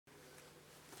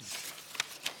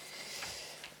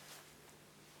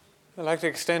I'd like to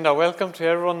extend a welcome to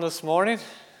everyone this morning.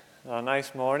 A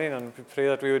nice morning, and we pray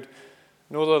that we would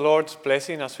know the Lord's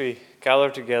blessing as we gather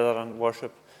together and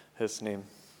worship His name.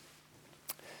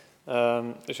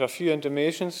 There's a few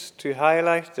intimations to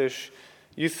highlight. There's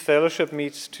Youth Fellowship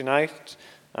meets tonight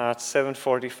at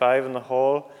 7:45 in the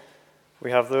hall. We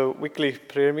have the weekly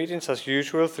prayer meetings as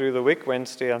usual through the week,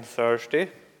 Wednesday and Thursday.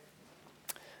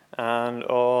 And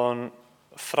on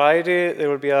Friday, there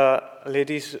will be a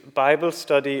ladies' Bible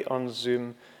study on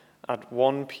Zoom at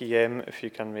 1 p.m. if you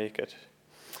can make it.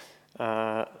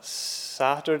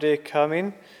 Saturday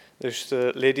coming, there's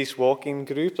the ladies' walking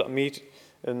group that meet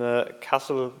in the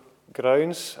castle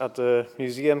grounds at the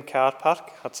museum car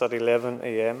park. That's at 11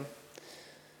 a.m.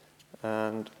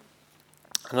 And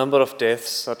a number of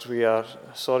deaths that we are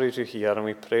sorry to hear, and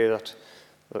we pray that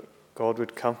God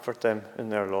would comfort them in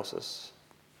their losses.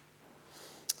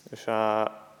 There's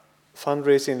a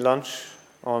fundraising lunch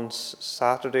on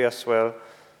Saturday as well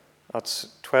at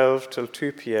 12 till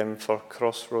 2 p.m. for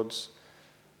Crossroads.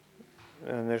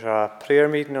 And there's a prayer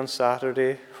meeting on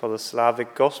Saturday for the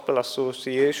Slavic Gospel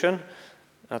Association.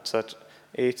 That's at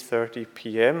 8:30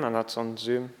 p.m. and that's on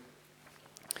Zoom.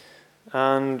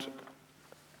 And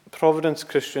Providence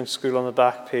Christian School on the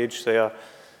back page there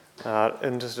are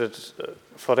interested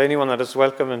for anyone that is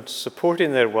welcome in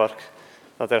supporting their work,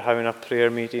 that they're having a prayer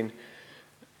meeting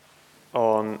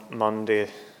on Monday,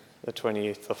 the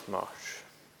 28th of March.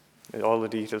 All the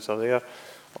details are there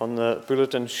on the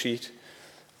bulletin sheet,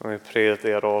 and we pray that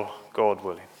they are all God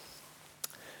willing.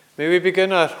 May we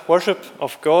begin our worship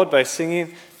of God by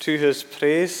singing to His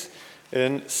praise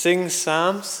in Sing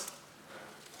Psalms,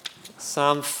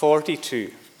 Psalm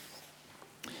 42.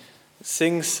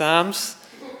 Sing Psalms,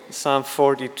 Psalm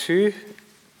 42,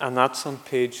 and that's on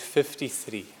page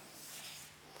 53.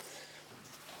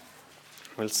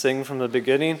 We'll sing from the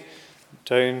beginning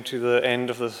down to the end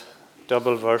of the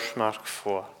double verse mark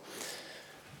 4.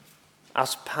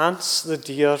 As pants the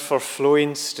deer for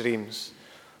flowing streams,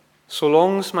 so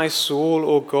longs my soul,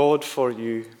 O God, for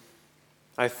you.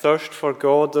 I thirst for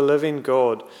God, the living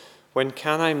God. When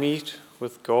can I meet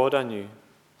with God anew?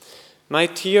 My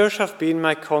tears have been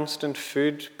my constant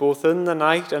food, both in the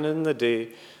night and in the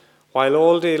day, while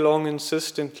all day long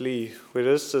insistently, where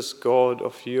is this God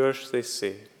of yours, they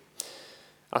say.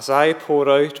 As I pour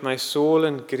out my soul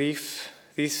in grief,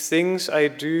 these things I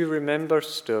do remember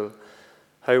still,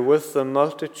 how with the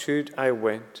multitude I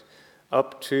went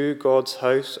up to God's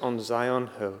house on Zion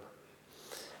Hill.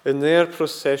 In their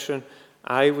procession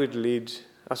I would lead,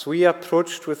 as we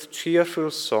approached with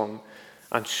cheerful song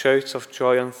and shouts of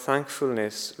joy and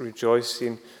thankfulness,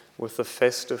 rejoicing with the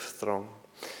festive throng.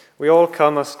 We all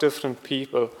come as different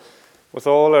people, with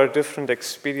all our different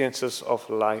experiences of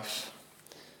life.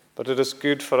 But it is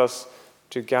good for us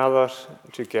to gather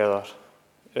together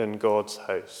in God's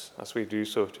house, as we do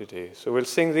so today. So we'll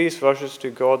sing these verses to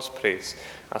God's praise,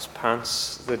 as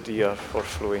pants the deer for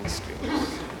flowing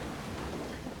streams.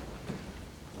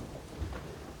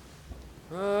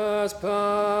 As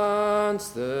pants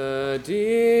the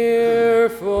deer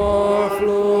for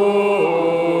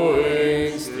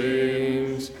flowing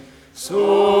streams, so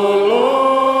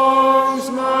longs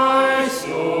my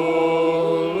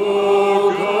soul,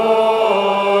 O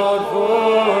God,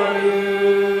 for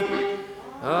you.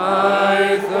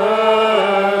 I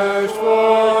thirst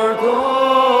for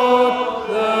God,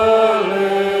 the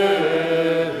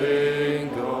living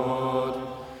God.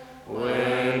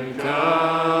 When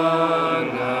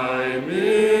can I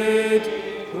meet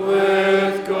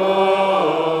with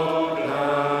God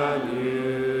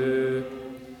anew?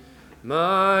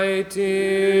 My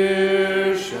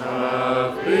tears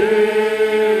have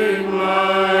been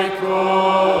my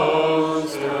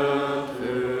constant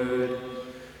food,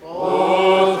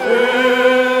 both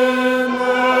in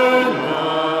the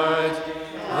night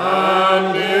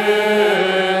and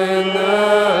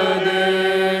in the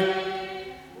day,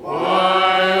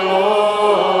 while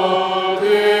all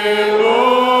day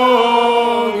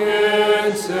long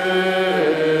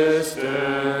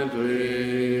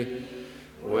insistently,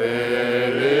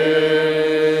 where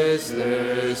is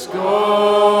this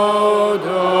God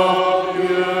of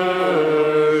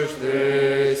yours,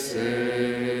 they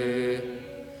say.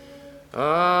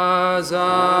 As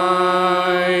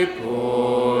I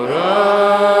pour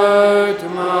out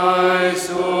my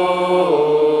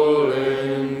soul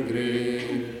in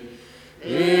grief,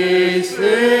 these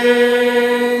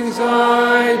things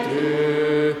I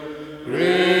do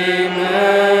remember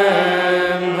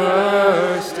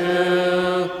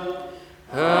still,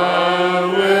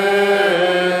 how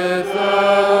with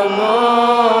the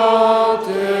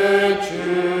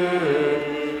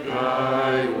multitude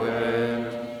I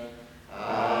went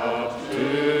up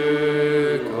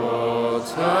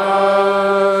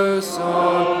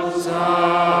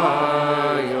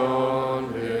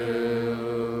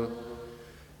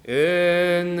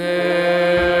in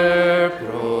their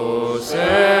procession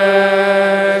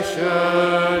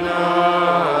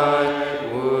I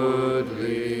would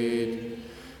lead,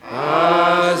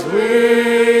 as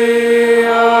we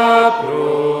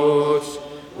approach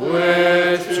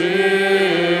with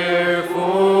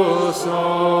cheerful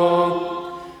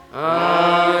song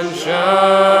and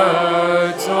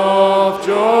shouts of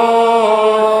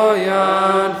joy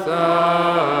and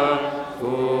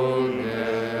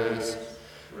thankfulness,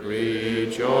 rejoicing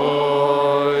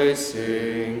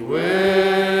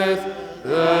with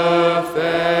the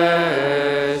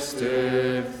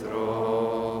festive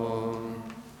throng.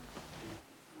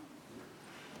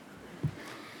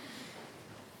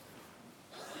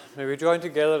 May we join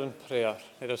together in prayer.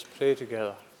 Let us pray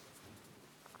together.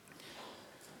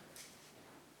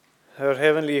 Our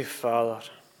Heavenly Father,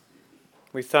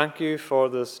 we thank you for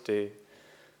this day,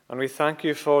 and we thank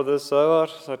you for this hour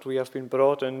that we have been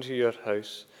brought into your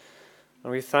house.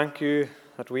 And we thank you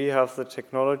that we have the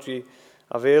technology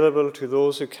available to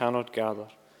those who cannot gather,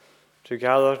 to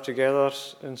gather together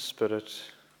in spirit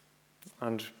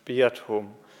and be at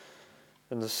home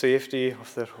in the safety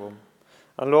of their home.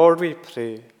 And Lord, we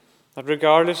pray that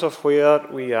regardless of where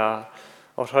we are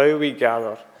or how we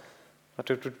gather,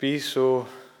 that it would be so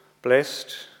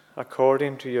blessed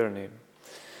according to your name,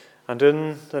 and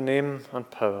in the name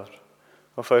and power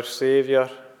of our Saviour,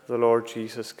 the Lord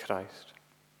Jesus Christ.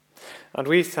 And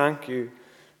we thank you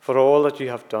for all that you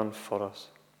have done for us,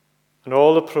 and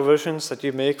all the provisions that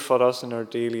you make for us in our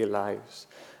daily lives.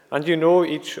 And you know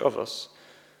each of us.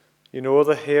 You know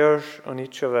the hairs on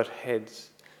each of our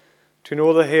heads. To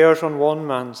know the hairs on one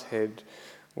man's head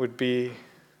would be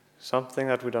something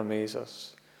that would amaze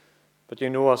us. But you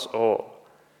know us all.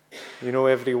 You know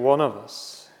every one of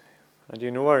us, and you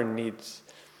know our needs.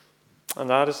 And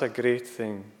that is a great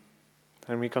thing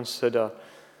when we consider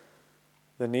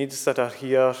the needs that are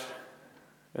here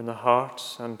in the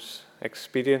hearts and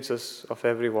experiences of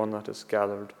everyone that is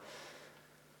gathered.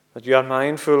 That you are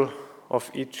mindful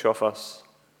of each of us,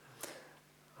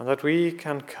 and that we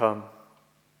can come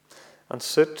and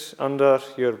sit under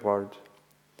your word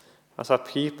as a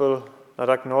people that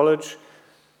acknowledge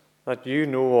that you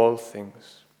know all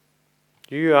things.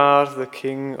 You are the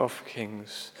King of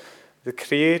Kings, the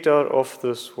creator of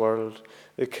this world,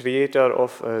 the creator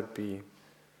of our being.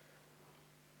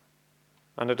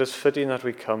 And it is fitting that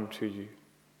we come to you.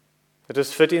 It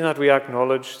is fitting that we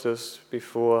acknowledge this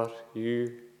before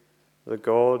you, the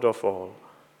God of all.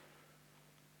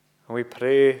 And we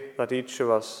pray that each of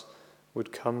us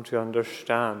would come to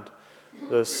understand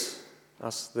this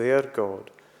as their God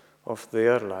of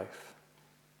their life,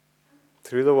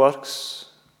 through the works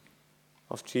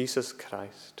of Jesus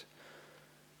Christ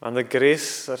and the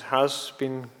grace that has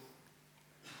been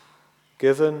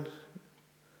given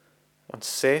and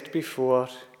set before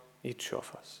each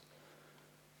of us,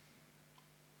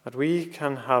 that we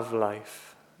can have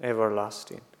life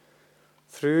everlasting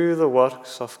through the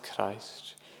works of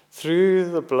Christ,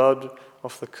 through the blood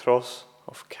of the cross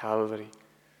of Calvary.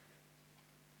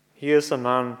 He is the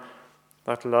man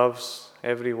that loves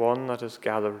every one that is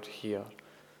gathered here,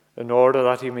 in order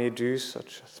that he may do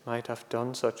such, might have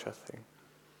done such a thing,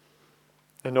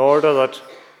 in order that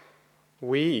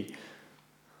we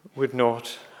would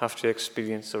not have to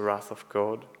experience the wrath of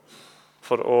God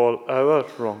for all our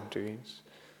wrongdoings,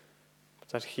 but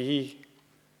that he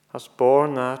has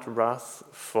borne that wrath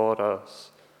for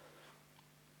us,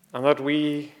 and that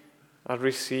we are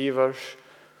receivers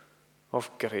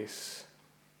of grace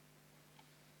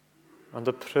and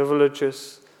the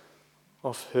privileges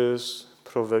of his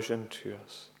provision to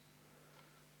us.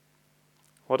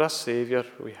 What a Saviour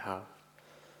we have.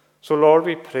 So Lord,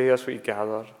 we pray as we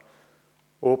gather,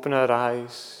 open our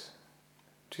eyes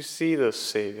to see this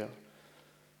Saviour,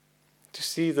 to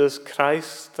see this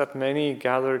Christ that many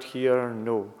gathered here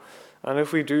know. And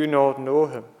if we do not know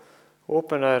him,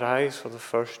 open our eyes for the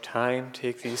first time,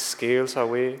 take these scales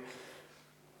away,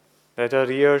 let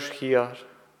our ears hear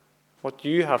what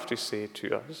you have to say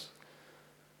to us,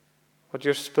 what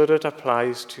your Spirit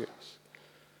applies to us.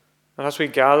 And as we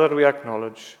gather, we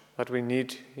acknowledge that we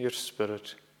need your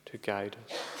Spirit to guide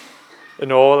us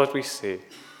in all that we say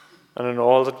and in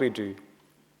all that we do.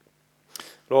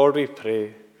 Lord, we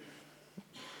pray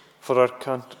for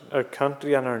our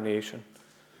country and our nation.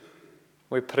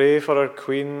 We pray for our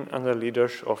Queen and the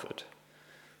leaders of it.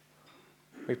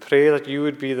 We pray that you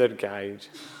would be their guide.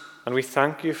 And we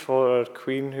thank you for our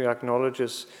Queen who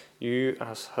acknowledges you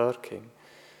as her King.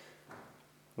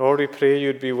 Lord, we pray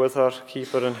you'd be with her, keep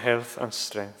her in health and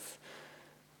strength.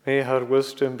 May her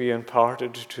wisdom be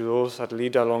imparted to those that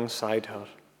lead alongside her,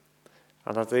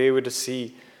 and that they would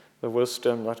see the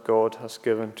wisdom that God has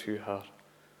given to her.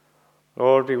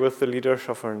 Lord, be with the leaders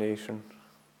of our nation.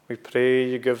 We pray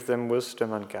you give them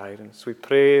wisdom and guidance. We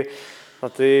pray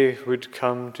that they would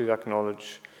come to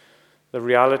acknowledge the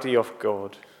reality of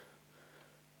God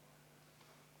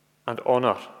and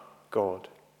honor God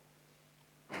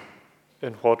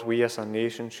in what we as a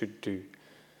nation should do.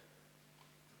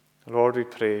 Lord, we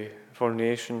pray for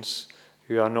nations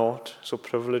who are not so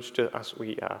privileged as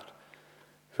we are,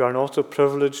 who are not so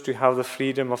privileged to have the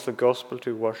freedom of the gospel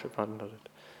to worship under it.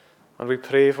 And we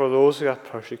pray for those who are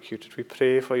persecuted. We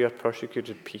pray for your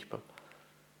persecuted people.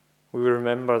 We will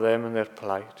remember them in their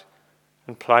plight,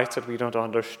 and plight that we don't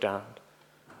understand,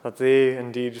 that they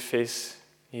indeed face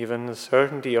even the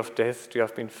certainty of death to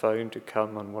have been found to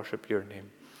come and worship your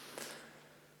name.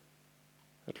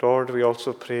 But Lord, we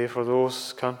also pray for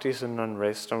those countries in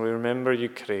unrest, and we remember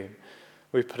Ukraine.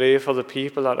 We pray for the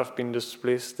people that have been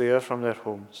displaced there from their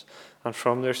homes and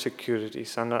from their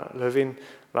securities and are living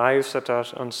lives that are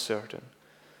uncertain.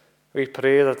 We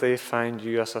pray that they find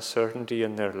you as a certainty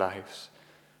in their lives,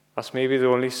 as maybe the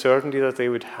only certainty that they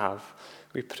would have.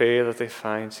 We pray that they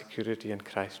find security in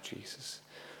Christ Jesus.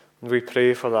 And we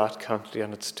pray for that country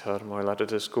and its turmoil that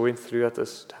it is going through at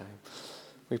this time.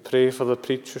 We pray for the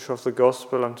preachers of the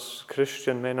gospel and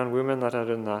Christian men and women that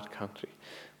are in that country.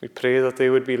 We pray that they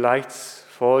would be lights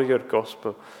for your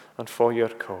gospel and for your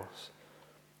cause.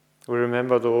 We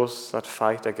remember those that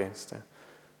fight against them.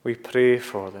 We pray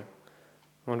for them.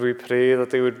 And we pray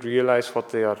that they would realize what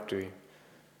they are doing,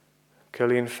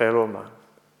 killing fellow man.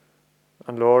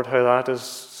 And Lord, how that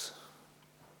is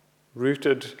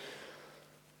rooted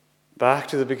back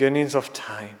to the beginnings of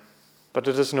time. But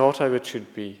it is not how it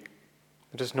should be.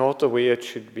 It is not the way it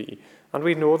should be. And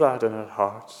we know that in our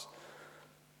hearts,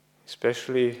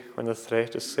 especially when the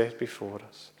threat is set before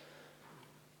us.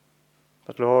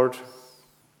 But Lord,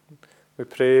 we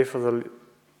pray for the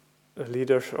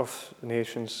leaders of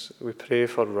nations. We pray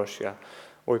for Russia.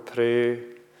 We pray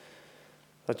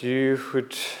that you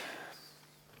would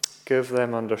give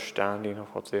them understanding of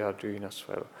what they are doing as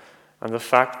well, and the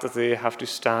fact that they have to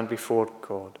stand before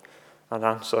God and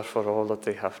answer for all that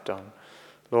they have done.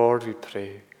 Lord, we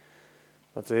pray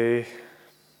that they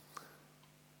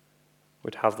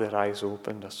would have their eyes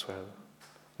opened as well.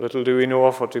 Little do we know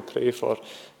of what to pray for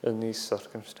in these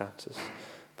circumstances,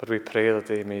 but we pray that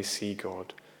they may see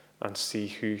God and see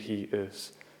who he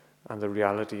is and the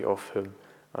reality of him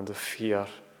and the fear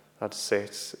that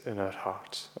sets in our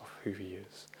hearts of who he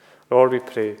is. Lord, we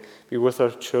pray, be with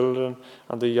our children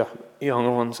and the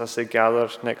young ones as they gather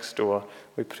next door.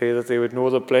 We pray that they would know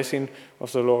the blessing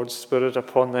of the Lord's Spirit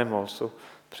upon them also.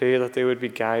 Pray that they would be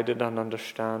guided and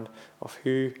understand of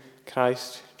who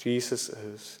Christ Jesus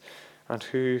is and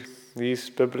who these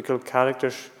biblical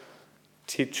characters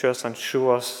teach us and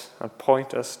show us and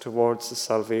point us towards the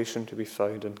salvation to be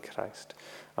found in Christ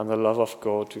and the love of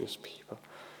God to his people.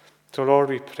 So Lord,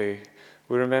 we pray,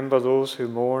 we remember those who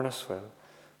mourn as well.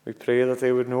 We pray that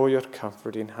they would know your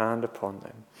comforting hand upon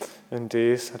them in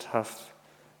days that have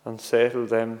unsettled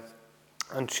them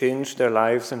and changed their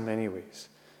lives in many ways.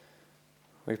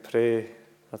 We pray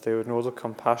that they would know the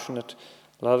compassionate,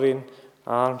 loving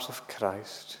arms of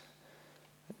Christ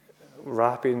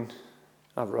wrapping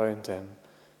around them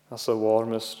as the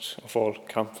warmest of all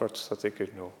comforts that they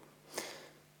could know.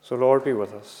 So Lord, be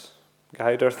with us.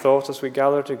 Guide our thoughts as we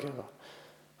gather together.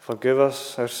 Forgive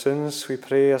us our sins, we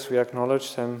pray, as we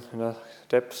acknowledge them in the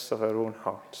depths of our own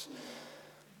hearts.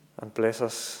 And bless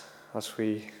us as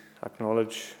we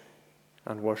acknowledge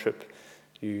and worship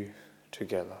you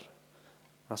together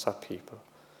as a people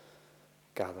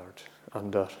gathered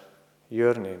under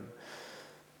your name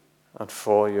and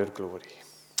for your glory.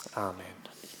 Amen.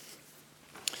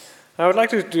 I would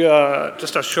like to do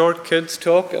just a short kids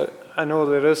talk. I know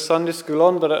there is Sunday school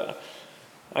on, but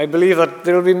I believe that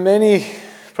there will be many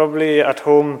probably at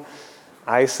home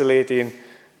isolating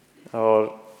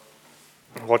or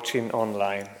watching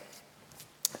online.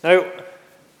 Now,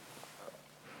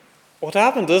 what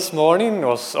happened this morning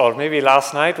was, or maybe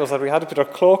last night, was that we had to put our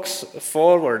clocks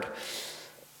forward.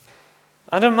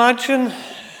 And imagine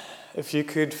if you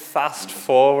could fast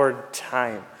forward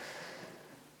time.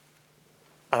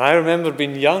 And I remember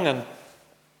being young and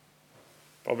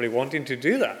probably wanting to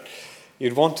do that.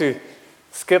 You'd want to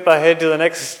skip ahead to the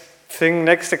next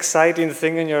exciting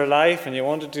thing in your life, and you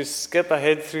wanted to skip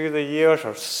ahead through the years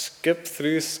or skip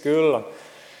through school. And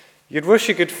you'd wish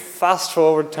you could fast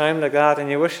forward time like that, and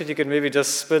you wish that you could maybe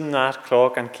just spin that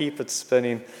clock and keep it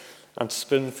spinning and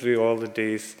spin through all the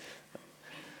days.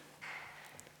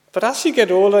 But as you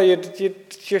get older,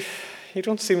 you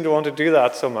don't seem to want to do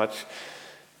that so much.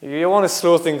 You want to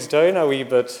slow things down a wee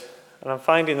bit And I'm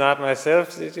finding that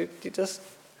myself.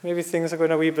 Maybe things are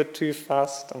going a wee bit too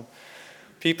fast. And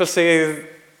people say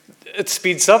it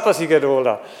speeds up as you get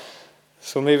older.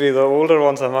 So maybe the older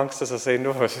ones amongst us are saying,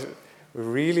 no, we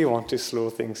really want to slow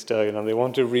things down, and they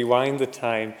want to rewind the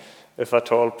time if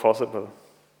at all possible.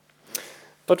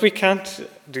 But we can't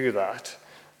do that.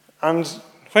 And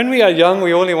when we are young,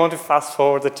 we only want to fast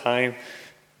forward the time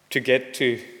to get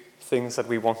to things that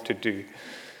we want to do.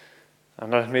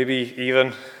 And maybe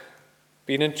even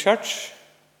being in church,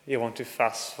 you want to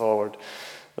fast forward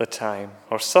the time.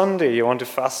 Or Sunday, you want to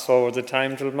fast forward the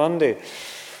time till Monday.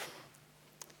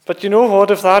 But you know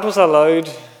what? If that was allowed,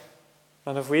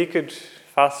 and if we could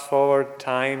fast forward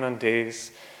time and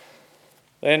days,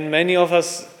 then many of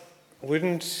us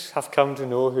wouldn't have come to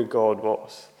know who God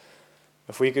was.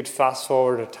 If we could fast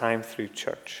forward our time through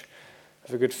church,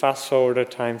 if we could fast forward our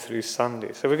time through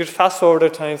Sundays, if we could fast forward our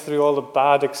time through all the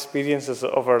bad experiences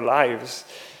of our lives,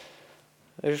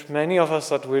 there's many of us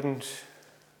that wouldn't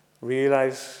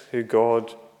realize who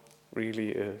God really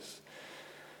is.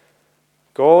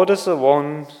 God is the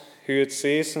one who, it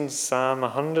says in Psalm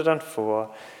 104,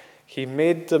 He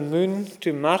made the moon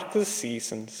to mark the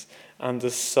seasons, and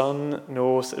the sun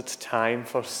knows its time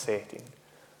for setting.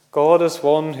 God is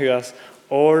one who has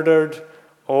ordered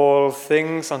all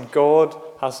things, and God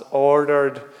has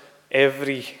ordered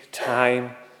every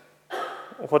time,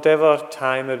 whatever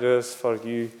time it is for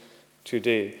you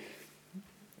today.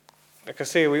 Like I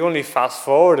say, we only fast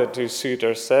forward it to suit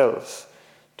ourselves,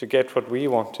 to get what we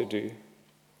want to do.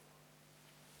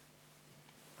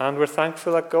 And we're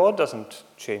thankful that God doesn't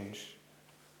change.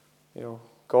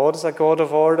 God is a God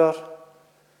of order,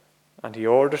 and He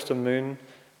orders the moon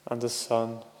and the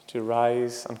sun to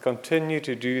rise and continue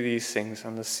to do these things,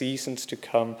 and the seasons to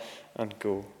come and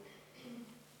go.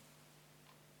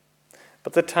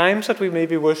 But the times that we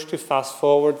maybe wish to fast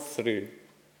forward through,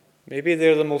 maybe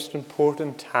they're the most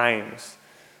important times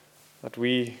that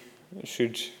we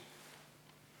should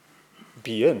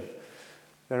be in.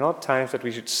 They're not times that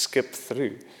we should skip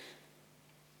through.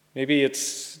 Maybe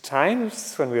it's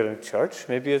times when we're in church.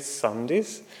 Maybe it's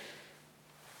Sundays.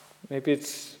 Maybe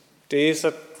it's days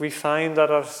that we find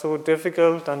that are so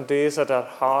difficult and days that are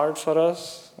hard for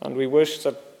us, and we wish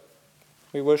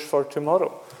for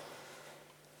tomorrow.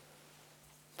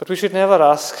 But we should never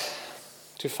ask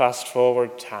to fast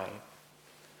forward time,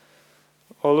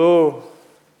 although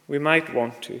we might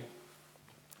want to.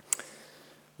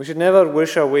 We should never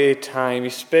wish away time,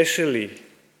 especially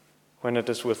when it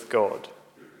is with God.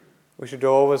 We should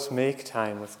always make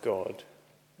time with God.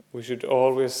 We should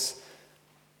always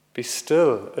be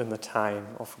still in the time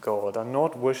of God and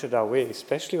not wish it away,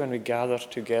 especially when we gather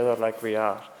together like we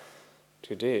are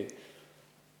today.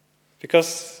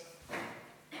 Because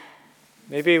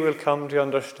maybe we'll come to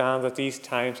understand that these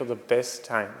times are the best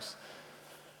times.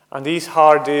 And these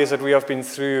hard days that we have been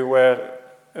through were,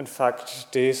 in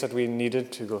fact, days that we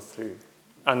needed to go through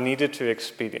and needed to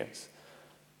experience.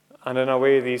 And in a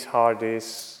way, these hard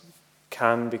days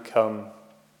can become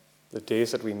the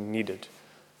days that we needed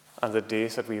and the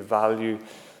days that we value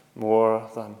more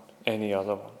than any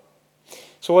other one.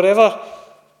 So whatever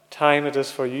time it is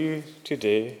for you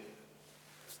today,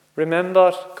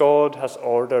 remember God has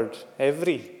ordered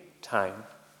every time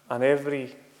and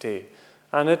every day.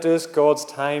 And it is God's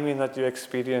timing that you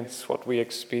experience what we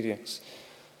experience.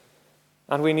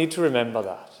 And we need to remember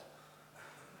that.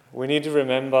 We need to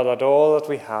remember that all that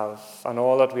we have and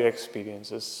all that we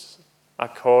experience is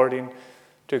according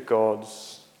to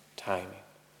God's timing.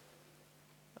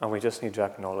 And we just need to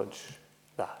acknowledge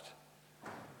that.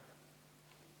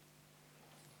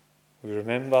 We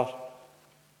remember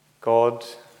God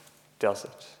does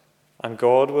it. And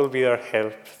God will be our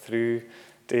help through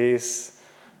days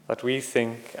that we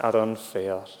think are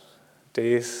unfair,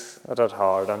 days that are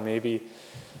hard, and maybe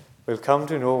we'll come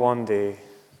to know one day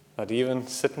that even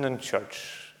sitting in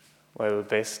church were the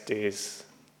best days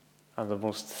and the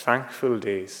most thankful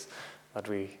days that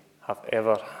we have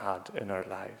ever had in our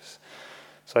lives.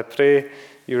 So I pray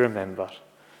you remember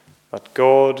that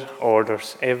God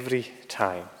orders every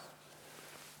time.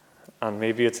 And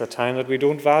maybe it's a time that we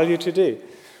don't value today,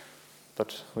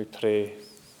 but we pray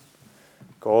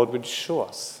God would show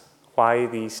us why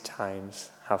these times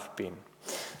have been.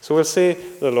 So we'll say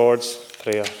the Lord's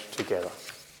Prayer together.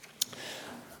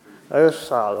 Our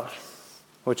Father,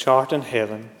 which art in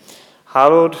heaven,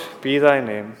 hallowed be thy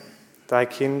name. Thy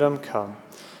kingdom come.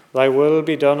 Thy will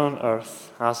be done on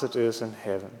earth as it is in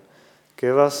heaven.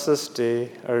 Give us this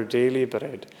day our daily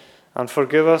bread, and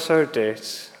forgive us our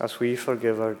debts as we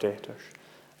forgive our debtors.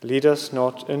 Lead us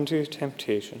not into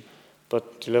temptation,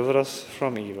 but deliver us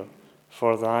from evil.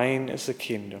 For thine is the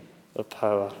kingdom, the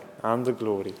power, and the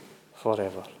glory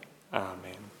forever.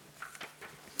 Amen.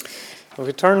 If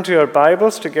we turn to our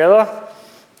Bibles together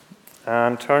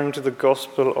and turn to the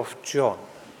Gospel of John.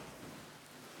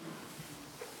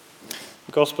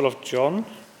 The Gospel of John,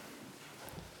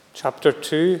 chapter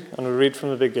 2, and we read from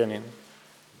the beginning.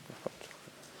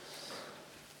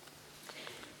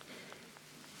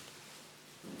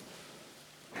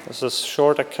 This is a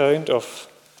short account of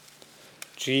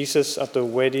Jesus at the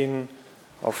wedding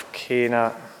of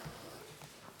Cana.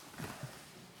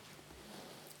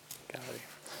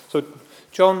 So,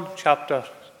 John chapter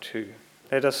 2.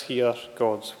 Let us hear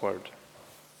God's word.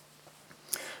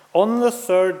 On the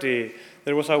third day,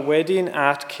 there was a wedding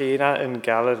at Cana in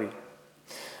Galilee,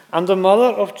 and the mother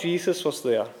of Jesus was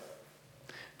there.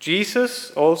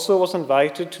 Jesus also was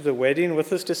invited to the wedding with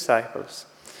his disciples.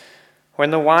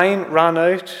 When the wine ran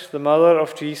out, the mother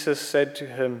of Jesus said to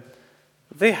him,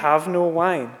 "They have no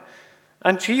wine."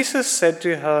 And Jesus said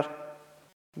to her,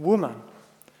 "Woman,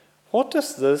 what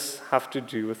does this have to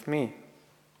do with me?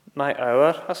 My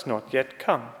hour has not yet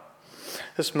come."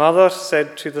 His mother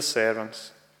said to the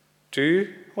servants,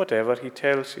 "Do whatever he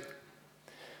tells you."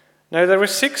 Now there were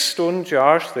 6 stone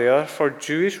jars there for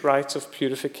Jewish rites of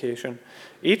purification,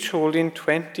 each holding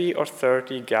 20 or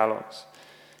 30 gallons.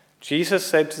 Jesus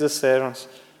said to the servants,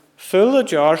 "Fill the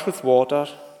jars with water,"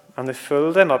 and they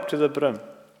filled them up to the brim.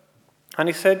 And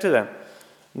he said to them,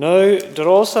 "Now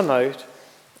draw some out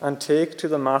and take to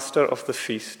the master of the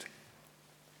feast."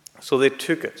 So they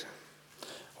took it.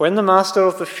 When the master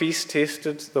of the feast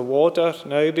tasted the water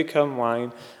now become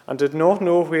wine and did not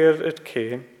know where it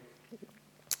came,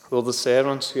 though the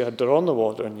servants who had drawn the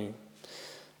water knew,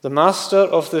 the master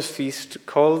of the feast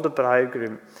called the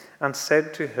bridegroom and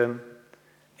said to him,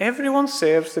 "Everyone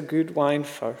serves the good wine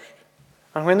first,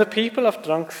 and when the people have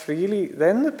drunk freely,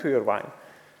 then the poor wine.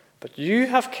 But you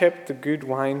have kept the good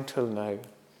wine till now."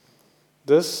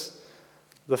 This,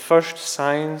 the first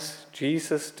signs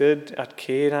Jesus did at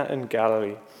Cana in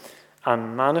Galilee,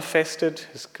 and manifested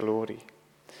his glory.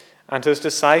 And his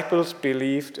disciples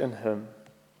believed in him.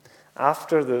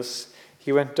 After this,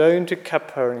 he went down to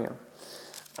Capernaum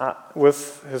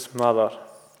with his mother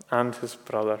and his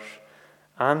brothers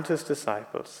and his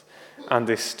disciples, and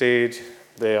they stayed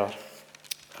there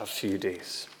a few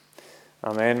days.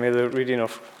 Amen. May the reading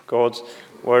of God's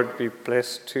word be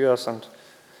blessed to us, and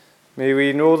may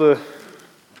we know the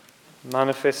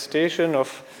manifestation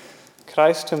of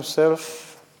Christ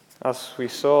himself, as we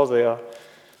saw there,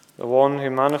 the one who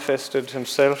manifested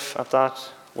himself at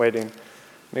that wedding.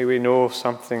 May we know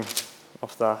something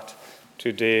of that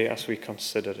today as we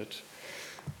consider it.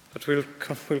 But we'll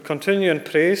continue in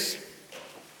praise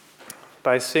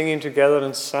by singing together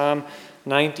in Psalm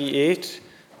 98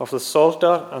 of the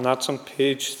Psalter, and that's on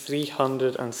page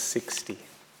 360.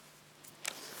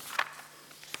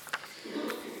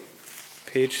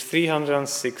 Page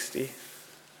 360,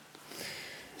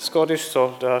 Scottish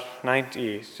Psalter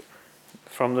 98,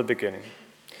 from the beginning.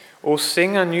 "O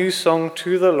sing a new song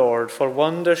to the Lord, for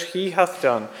wonders he hath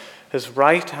done. His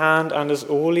right hand and his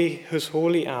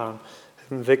holy arm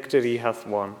in victory hath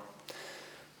won.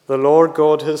 The Lord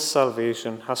God, his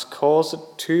salvation, has caused it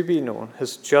to be known.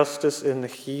 His justice in the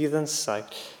heathen's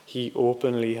sight he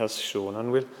openly has shown."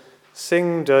 And we'll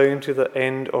sing down to the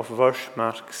end of verse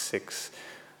mark 6.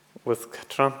 "With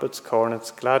trumpets,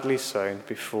 cornets gladly sound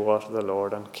before the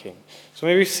Lord and King." So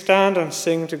may we stand and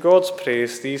sing to God's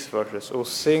praise these verses. "O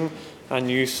sing a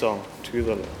new song to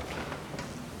the Lord."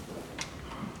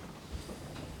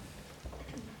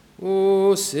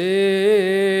 O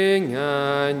sing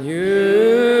a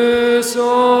new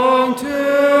song to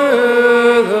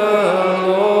the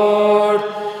Lord,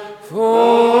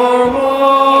 for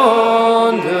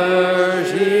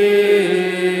wonders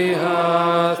he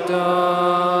hath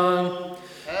done.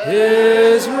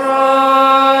 His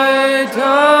right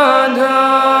hand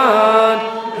and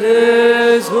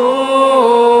his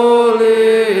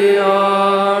holy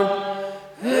arm,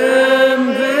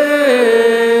 him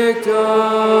victory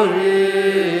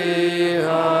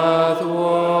hath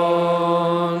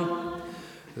won.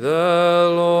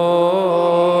 The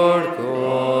Lord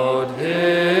God,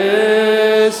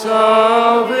 his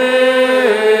salvation,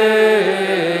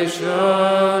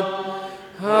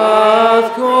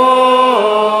 hath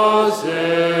caused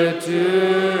it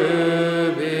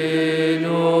to be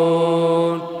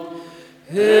known.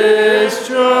 His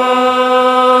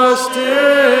justice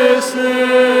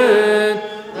in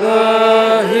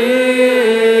the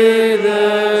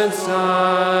heathen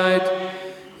sight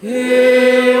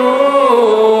he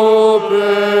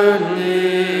openly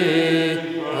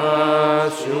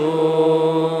hath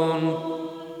shown.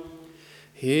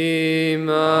 He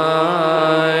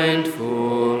mindful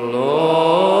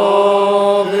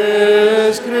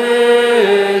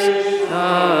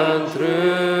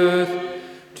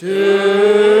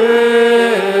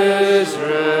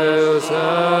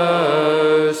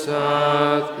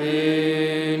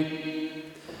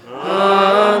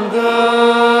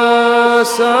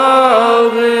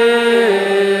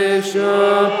salvation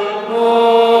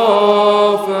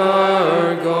of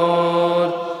our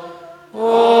God.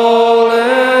 All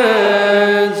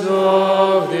ends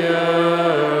of the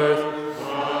earth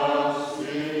must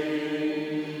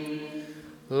sing.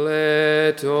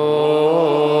 Let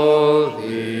all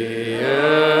the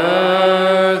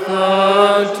earth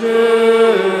unto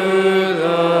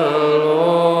the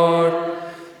Lord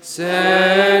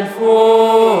send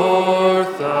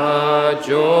forth a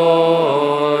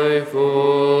joyful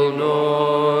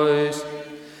noise.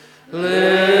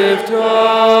 Lift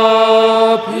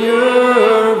up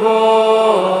your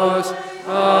voice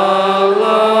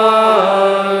aloud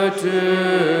to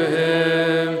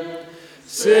him.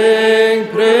 Sing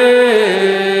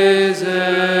praises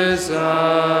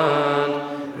and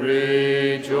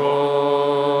rejoice.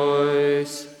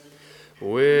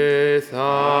 With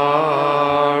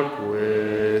harp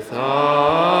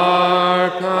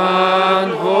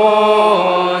and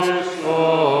voice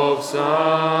of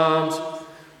psalms,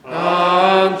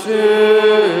 unto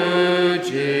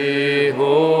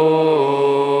Jehovah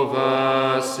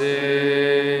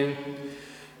sing.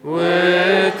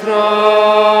 With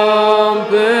trumpets,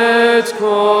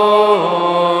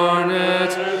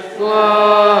 cornets,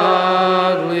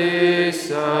 gladly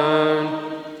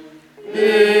sound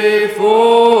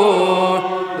before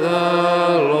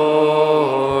the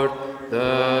Lord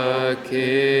the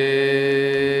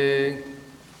King.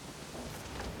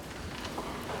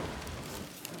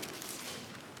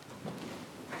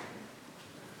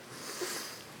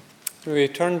 We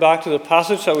turn back to the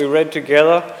passage that we read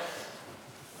together,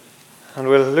 and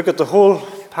we'll look at the whole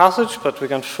passage, but we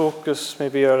can focus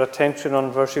maybe our attention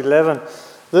on verse 11.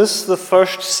 This the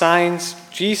first signs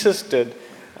Jesus did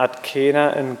at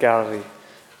Cana in Galilee,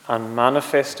 and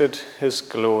manifested his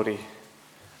glory,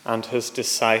 and his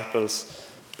disciples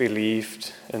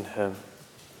believed in him.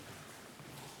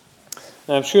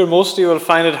 Now, I'm sure most of you will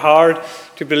find it hard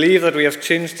to believe that we have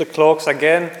changed the clocks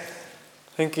again,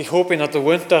 hoping that the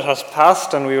winter has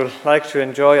passed and we will like to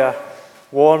enjoy a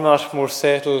warmer, more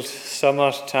settled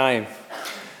summer time.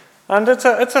 And it's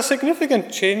a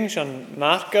significant change and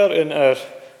marker in our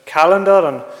calendar,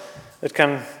 and it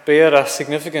can bear a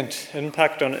significant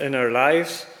impact in our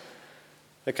lives.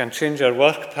 It can change our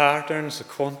work patterns, the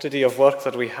quantity of work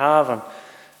that we have, and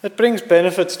it brings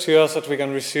benefits to us that we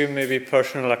can resume maybe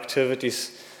personal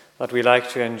activities that we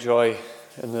like to enjoy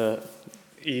in the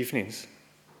evenings.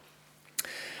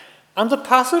 And the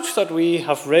passage that we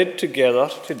have read together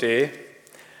today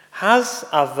has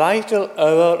a vital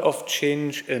hour of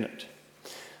change in it.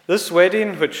 This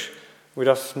wedding, which would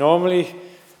have normally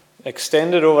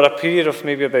extended over a period of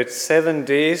maybe about 7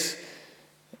 days,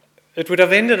 it would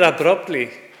have ended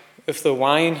abruptly if the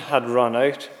wine had run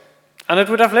out, and it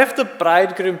would have left the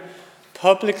bridegroom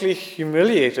publicly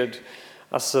humiliated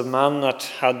as the man that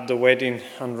had the wedding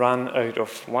and ran out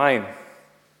of wine.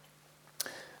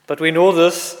 But we know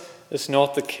this is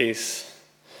not the case,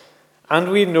 and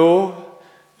we know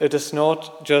it is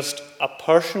not just a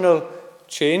personal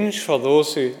change for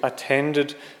those who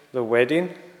attended the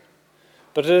wedding,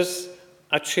 but it is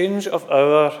a change of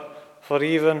hour for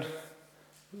even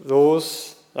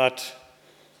those that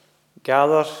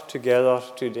gather together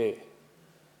today.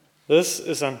 This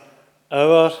is an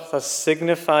hour that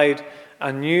signified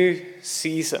a new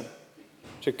season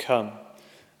to come,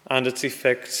 and its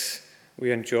effects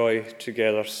we enjoy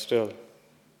together still.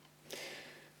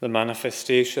 The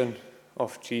manifestation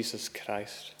of Jesus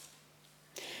Christ.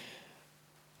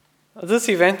 This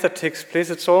event that takes place,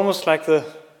 it's almost like the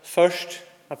first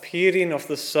appearing of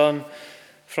the sun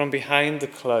from behind the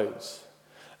clouds,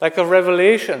 like a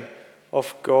revelation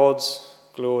of God's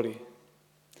glory,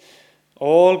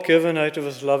 all given out of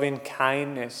his loving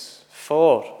kindness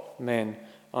for men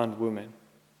and women.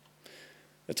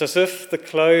 It's as if the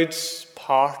clouds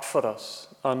part for us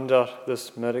under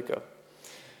this miracle.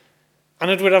 And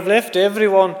it would have left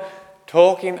everyone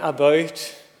talking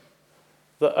about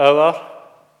the hour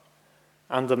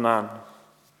and the man.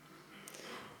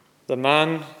 The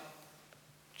man,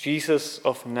 Jesus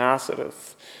of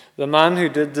Nazareth, the man who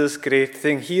did this great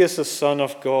thing. He is the Son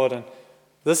of God, and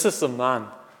this is the man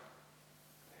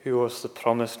who was the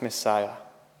promised Messiah,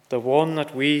 the one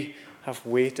that we have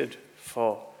waited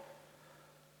for.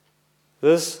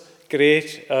 This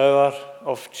great hour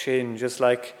of change is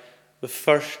like the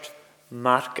first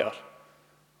marker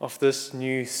of this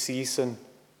new season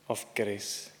of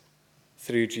grace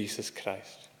through Jesus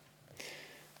Christ.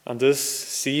 And this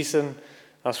season,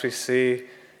 as we say,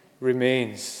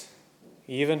 remains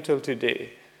even till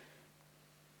today.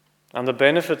 And the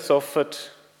benefits of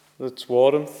it, its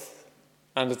warmth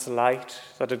and its light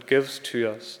that it gives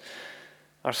to us,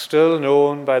 are still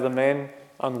known by the men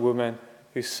and women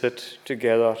who sit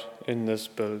together in this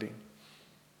building.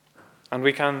 And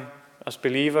we can, as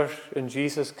believers in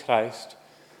Jesus Christ,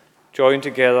 join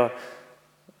together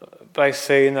by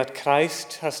saying that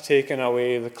Christ has taken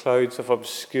away the clouds of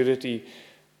obscurity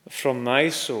from my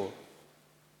soul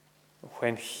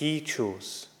when he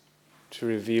chose to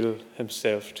reveal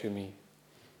himself to me.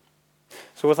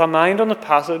 So with our mind on the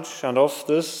passage and of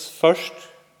this first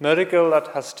miracle that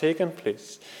has taken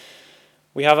place,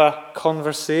 we have a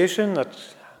conversation that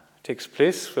takes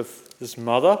place with this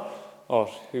mother, or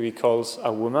who he calls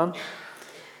a woman.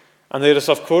 And there is,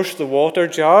 of course, the water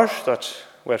jars that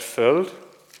were filled,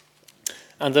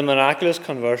 and the miraculous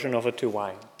conversion of it to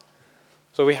wine.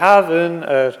 So we have in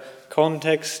our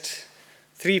context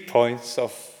 3 points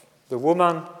of the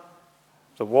woman,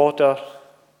 the water,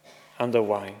 and the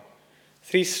wine.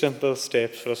 3 simple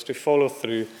steps for us to follow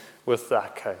through with the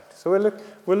account. So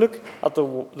we'll look at the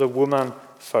woman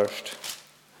first.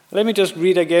 Let me just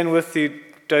read again with you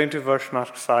down to verse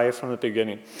 5 from the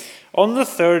beginning. On the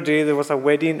 3rd day there was a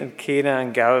wedding in Cana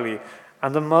in Galilee,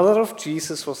 and the mother of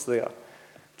Jesus was there.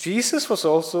 Jesus was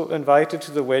also invited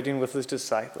to the wedding with his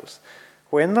disciples.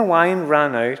 When the wine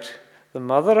ran out, the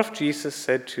mother of Jesus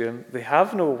said to him, "They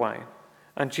have no wine."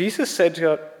 And Jesus said to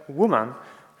her, "Woman,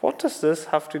 what does this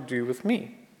have to do with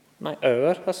me? My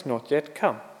hour has not yet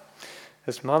come."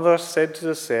 His mother said to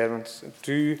the servants,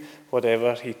 "Do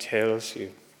whatever he tells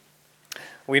you."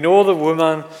 We know the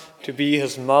woman to be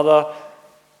his mother,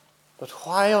 but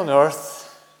why on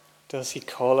earth does he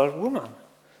call her woman?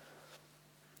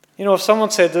 If someone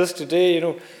said this today,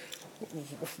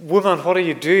 "Woman, what are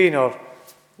you doing?" or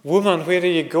 "Woman, where are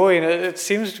you going?" It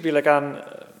seems to be like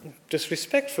a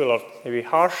disrespectful or maybe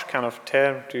harsh kind of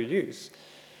term to use.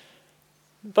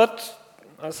 But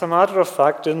as a matter of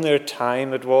fact, in their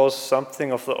time, it was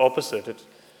something of the opposite.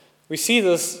 We see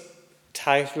this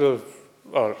title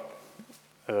or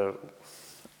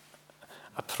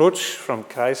approach from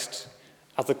Christ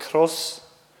at the cross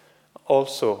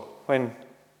also, when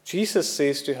Jesus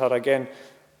says to her again,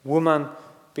 "Woman,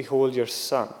 behold your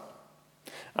son."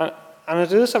 And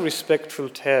it is a respectful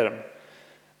term,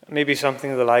 maybe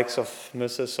something of the likes of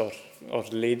Mrs. or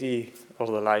Lady or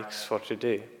the likes for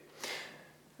today.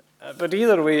 But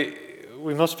either way,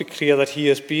 we must be clear that he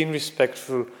is being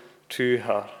respectful to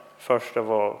her, first of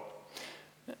all,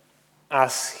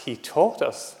 as he taught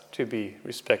us to be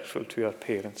respectful to our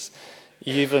parents,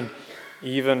 even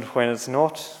when it's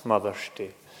not Mother's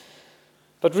Day.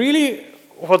 But really,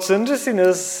 what's interesting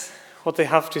is what they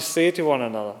have to say to one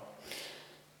another.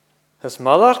 His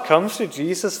mother comes to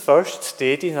Jesus first,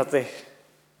 stating that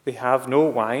they have no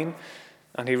wine,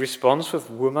 and he responds with,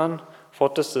 "Woman,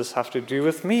 what does this have to do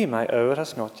with me? My hour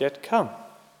has not yet come."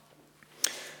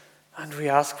 And we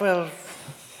ask, well,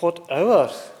 what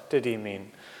hour did he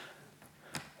mean?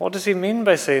 What does he mean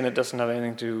by saying it doesn't have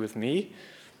anything to do with me?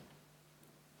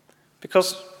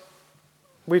 Because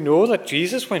we know that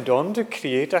Jesus went on to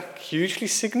create a hugely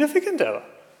significant hour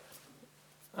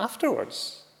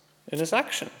afterwards in his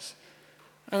actions.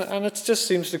 And it just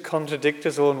seems to contradict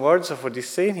his own words of what he's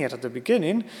saying here at the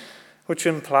beginning, which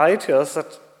imply to us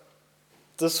that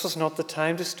this was not the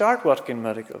time to start working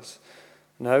miracles.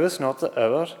 Now is not the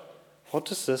hour. What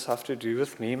does this have to do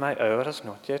with me? My hour has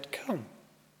not yet come.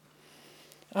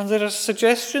 And there are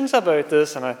suggestions about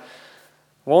this, and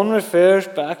one refers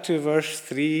back to verse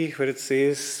 3, where it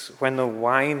says, "When the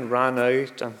wine ran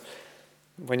out." And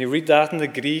when you read that in the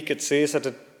Greek, it says that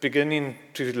it beginning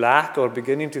to lack or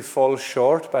beginning to fall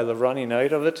short by the running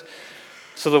out of it.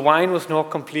 So the wine was not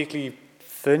completely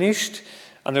finished,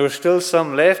 and there was still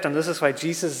some left, and this is why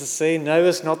Jesus is saying now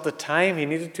is not the time. He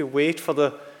needed to wait for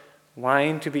the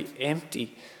wine to be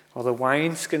empty, or the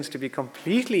wineskins to be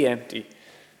completely empty,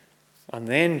 and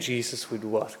then Jesus would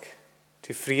work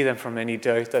to free them from any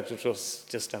doubt that it was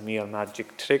just a mere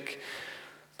magic trick.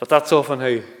 But that's often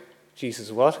how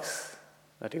Jesus works,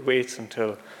 that he waits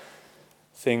until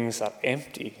things are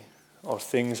empty or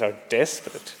things are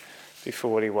desperate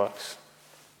before he works.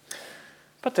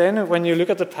 But then when you look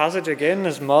at the passage again,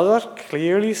 his mother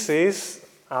clearly says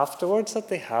afterwards that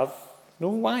they have no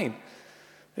wine.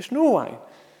 There's no wine.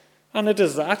 And it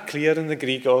is that clear in the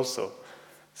Greek also.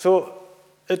 So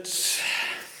it's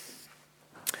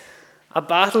a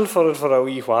battle for it for a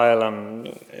wee while, and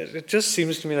it just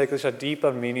seems to me like there's a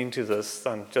deeper meaning to this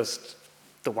than just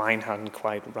the wine hadn't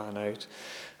quite run out.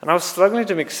 And I was struggling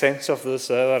to make sense of this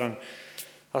hour, and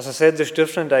as I said, there's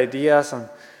different ideas, and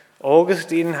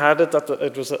Augustine had it that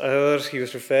it was the hour, he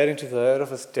was referring to the hour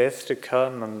of his death to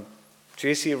come, and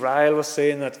J.C. Ryle was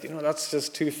saying that, that's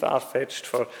just too far-fetched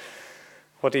for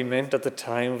what he meant at the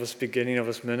time of his beginning of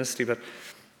his ministry, but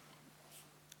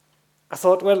I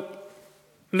thought, well,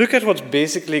 look at what's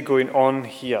basically going on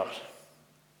here.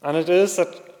 And it is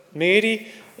that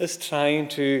Mary is trying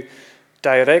to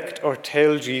direct or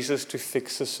tell Jesus to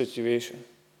fix the situation,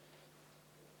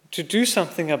 to do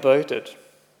something about it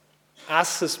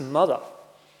as his mother.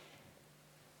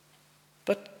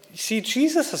 But you see,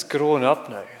 Jesus has grown up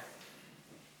now.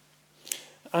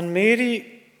 And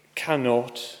Mary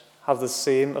cannot have the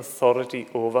same authority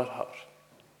over her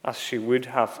as she would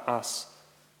have as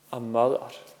a mother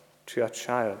to a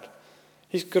child.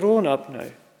 He's grown up now.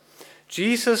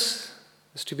 Jesus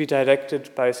is to be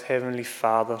directed by his heavenly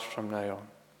Father from now on.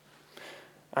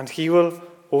 And he will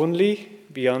only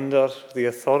be under the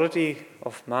authority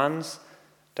of man's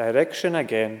direction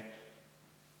again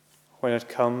when it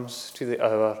comes to the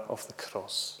hour of the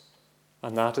cross.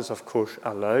 And that is, of course,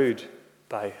 allowed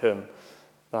by him,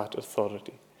 that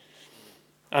authority.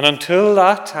 And until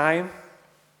that time,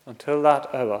 until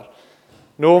that hour,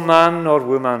 no man nor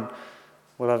woman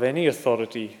will have any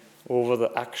authority over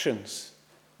the actions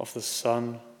of the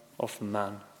Son of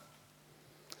Man.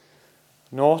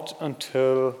 Not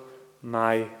until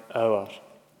my hour.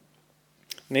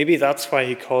 Maybe that's why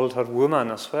he called her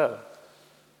woman as well.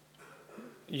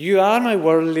 You are my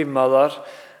worldly mother,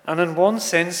 and in one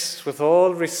sense, with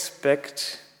all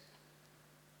respect,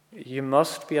 you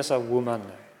must be as a woman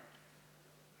now.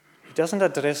 He doesn't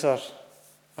address her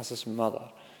as his mother.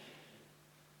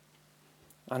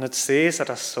 And it says that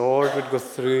a sword would go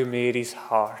through Mary's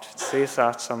heart. It says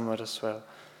that somewhere as well.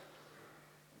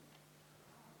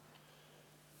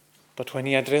 But when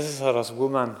he addresses her as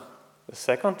woman the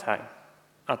second time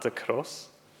at the cross,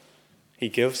 he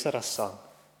gives her a son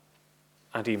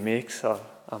and he makes her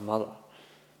a mother.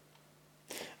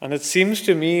 And it seems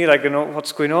to me like,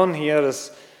 what's going on here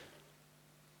is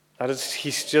that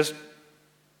he's just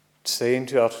saying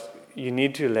to her, you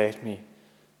need to let me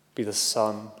be the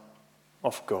Son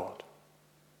of God.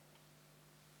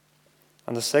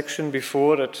 And the section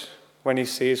before it, when he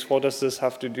says, what does this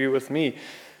have to do with me?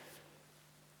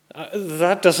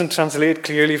 That doesn't translate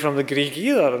clearly from the Greek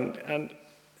either. And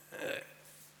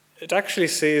it actually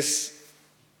says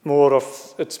more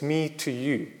of, it's me to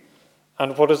you.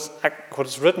 And what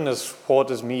is written is, what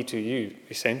is me to you,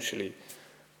 essentially,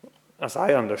 as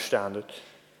I understand it.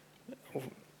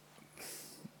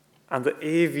 And the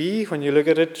AV, when you look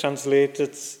at it, translates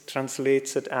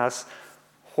it as,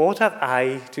 what have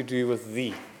I to do with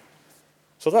thee?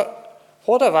 So that,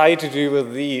 what have I to do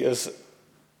with thee is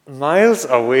miles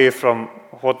away from,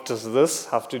 what does this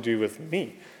have to do with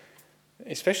me?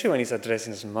 Especially when he's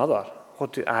addressing his mother.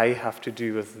 What do I have to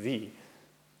do with thee,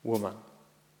 woman?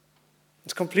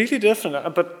 It's completely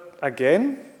different. But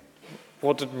again,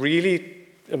 what it really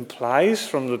implies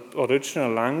from the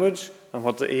original language and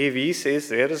what the AV says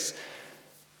there is,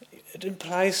 it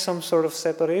implies some sort of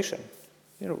separation.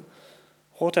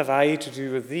 What have I to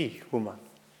do with thee, woman?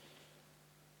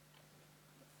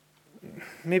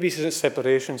 Maybe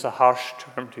separation's a harsh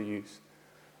term to use.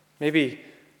 Maybe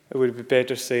it would be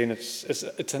better saying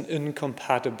it's an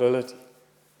incompatibility.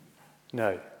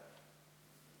 No.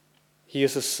 He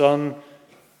is a son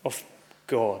of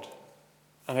God,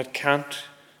 and it can't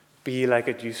be like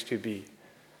it used to be.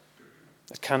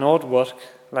 It cannot work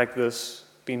like this,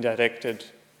 being directed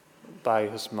by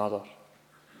his mother.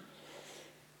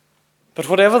 But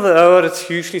whatever the hour, it's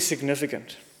hugely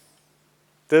significant.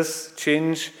 This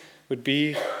change would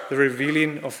be the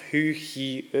revealing of who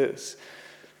he is.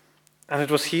 And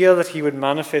it was here that he would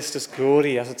manifest his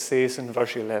glory, as it says in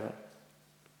verse 11,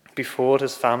 before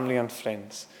his family and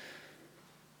friends.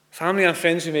 Family and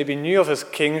friends who maybe knew of his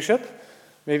kingship,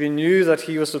 maybe knew that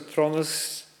he was the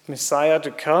promised Messiah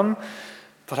to come,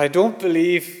 but I don't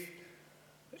believe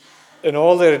in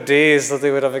all their days that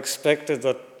they would have expected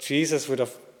that Jesus would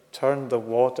have turned the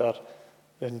water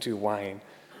into wine.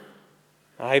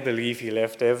 I believe he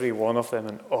left every one of them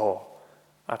in awe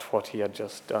at what he had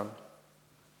just done.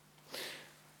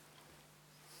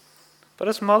 But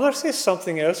his mother says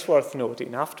something else worth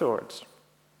noting afterwards.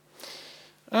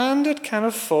 And it kind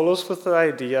of follows with the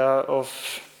idea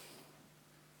of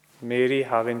Mary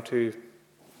having to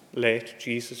let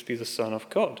Jesus be the Son of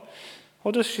God.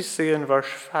 What does she say in verse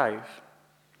 5?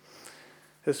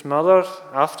 His mother,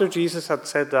 after Jesus had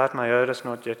said that, my hour has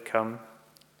not yet come,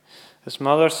 his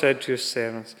mother said to his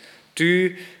servants,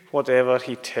 do whatever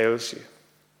he tells you.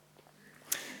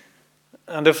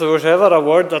 And if there was ever a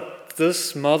word that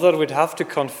this mother would have to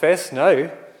confess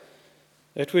now,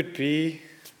 it would be,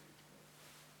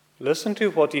 listen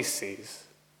to what he says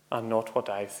and not what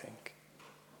I think.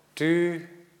 Do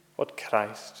what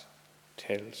Christ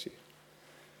tells you.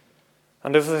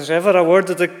 And if there's ever a word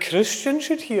that the Christian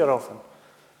should hear of him,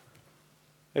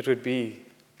 it would be,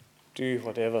 do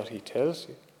whatever he tells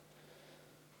you.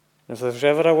 If there's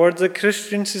ever a word the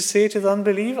Christian should say to the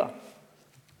unbeliever,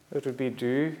 it would be,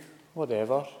 do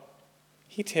whatever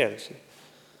he tells you.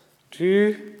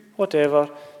 Do whatever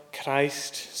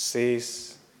Christ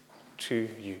says to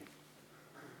you.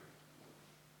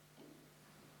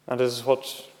 And this is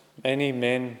what many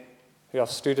men who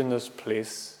have stood in this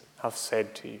place have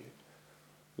said to you.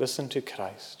 Listen to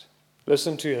Christ.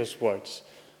 Listen to his words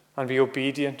and be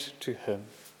obedient to him.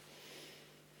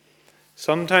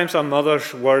 Sometimes a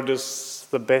mother's word is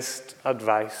the best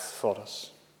advice for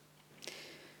us.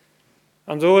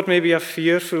 And though it may be a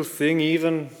fearful thing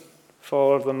even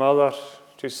for the mother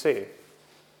to say,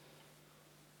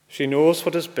 she knows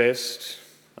what is best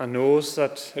and knows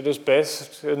that it is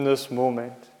best in this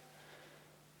moment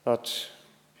that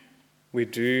we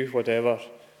do whatever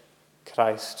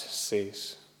Christ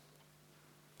says,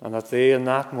 and that they in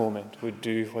that moment would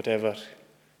do whatever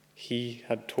he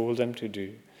had told them to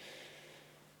do.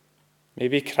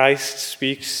 Maybe Christ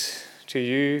speaks to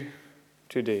you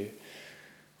today,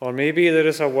 or maybe there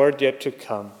is a word yet to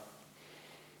come.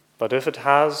 But if it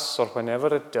has, or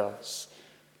whenever it does,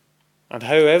 and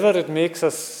however it makes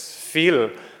us feel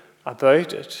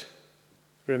about it,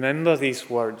 remember these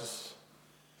words.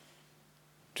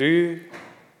 Do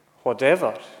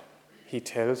whatever he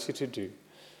tells you to do.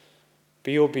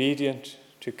 Be obedient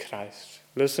to Christ.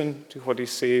 Listen to what he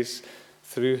says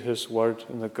through his word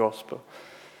in the gospel.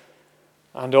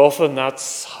 And often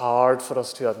that's hard for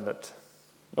us to admit.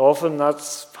 Often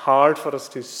that's hard for us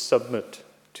to submit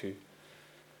to.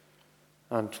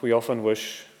 And we often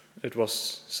wish it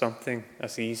was something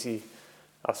as easy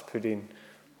as putting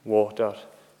water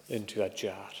into a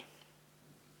jar.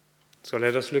 So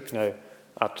let us look now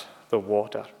at the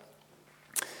water.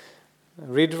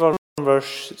 Read from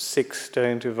verse 6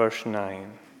 down to verse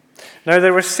 9. Now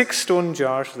there were 6 stone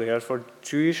jars there for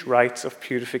Jewish rites of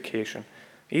purification,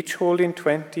 each holding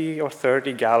 20 or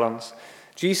 30 gallons.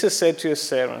 Jesus said to his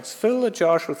servants, "Fill the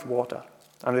jars with water."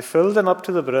 And they filled them up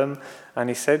to the brim, and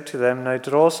he said to them, "Now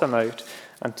draw some out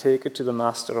and take it to the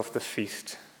master of the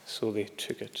feast." So they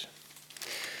took it.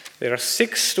 There are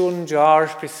 6 stone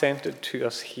jars presented to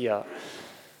us here,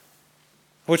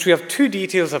 which we have 2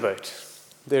 details about.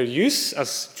 Their use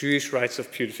as Jewish rites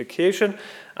of purification,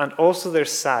 and also their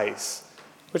size,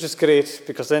 which is great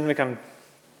because then we can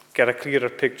get a clearer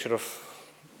picture of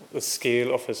the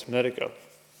scale of his miracle.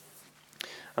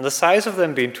 And the size of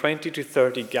them being 20 to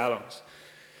 30 gallons.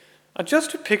 And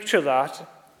just to picture that,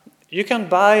 you can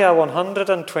buy a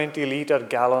 120 litre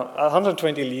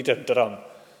drum,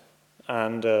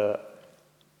 and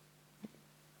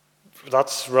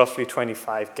that's roughly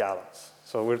 25 gallons.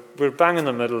 So we're bang in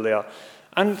the middle there.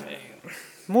 And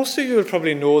most of you will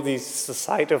probably know the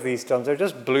sight of these drums. They're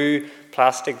just blue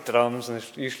plastic drums, and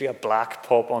there's usually a black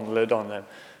pop-on lid on them.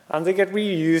 And they get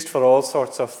reused for all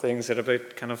sorts of things at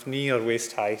about kind of knee or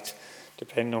waist height,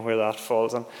 depending on where that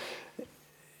falls. And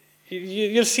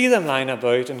you'll see them lying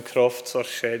about in crofts or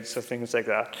sheds or things like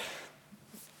that.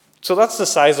 So that's the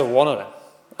size of one of them.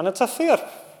 And it's a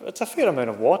fair amount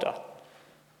of water.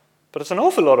 But it's an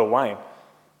awful lot of wine,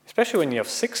 especially when you have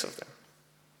 6 of them.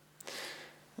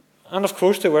 And of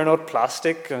course they were not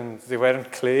plastic and they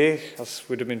weren't clay, as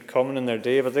would have been common in their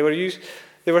day, but they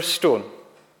were stone.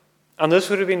 And this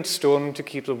would have been stone to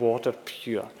keep the water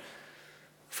pure,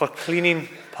 for cleaning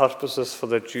purposes for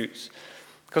the Jews.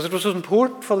 Because it was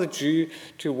important for the Jew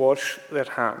to wash their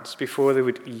hands before they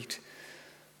would eat.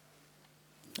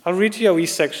 I'll read you a wee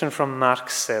section from Mark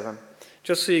 7,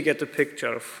 just so you get the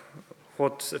picture of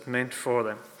what it meant for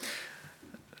them.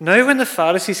 Now when the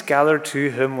Pharisees gathered to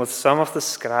him with some of the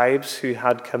scribes who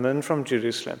had come in from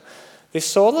Jerusalem, they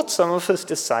saw that some of his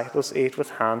disciples ate with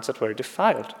hands that were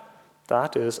defiled,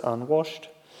 that is, unwashed.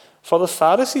 For the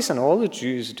Pharisees and all the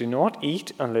Jews do not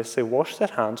eat unless they wash their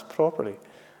hands properly,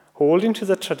 holding to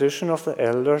the tradition of the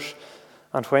elders,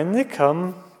 and when they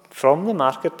come from the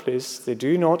marketplace, they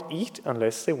do not eat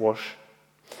unless they wash.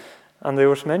 And there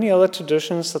were many other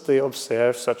traditions that they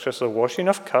observed, such as the washing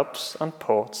of cups and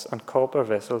pots and copper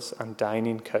vessels and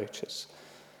dining couches.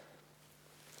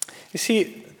 You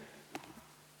see,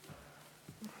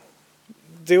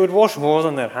 they would wash more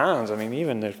than their hands. I mean,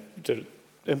 even their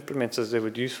implements as they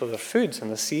would use for their foods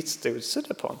and the seats they would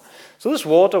sit upon. So this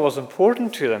water was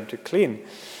important to them to clean.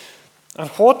 And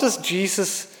what does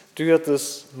Jesus do at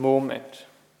this moment,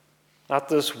 at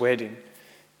this wedding?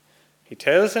 He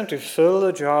tells them to fill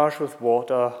the jars with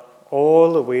water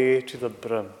all the way to the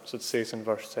brim, as it says in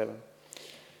verse 7.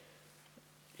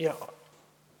 Yeah,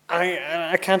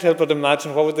 I can't help but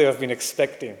imagine what would they have been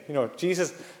expecting.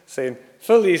 Jesus saying,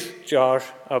 fill these jars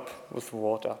up with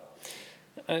water.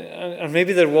 And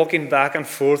maybe they're walking back and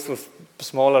forth with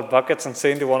smaller buckets and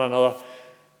saying to one another,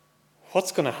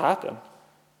 what's going to happen?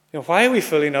 Why are we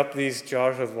filling up these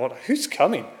jars with water? Who's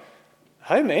coming?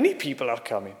 How many people are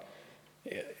coming?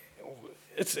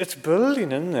 It's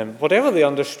building in them, whatever they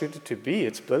understood it to be,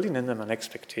 it's building in them an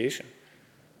expectation.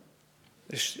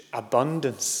 There's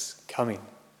abundance coming.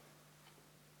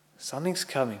 Something's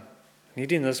coming,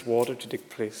 needing this water to take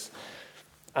place.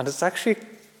 And it's actually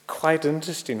quite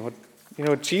interesting.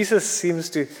 Jesus seems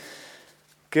to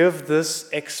give this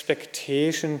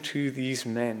expectation to these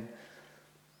men.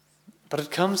 But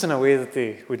it comes in a way that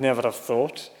they would never have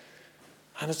thought.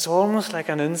 And it's almost like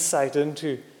an insight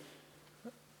into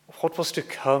what was to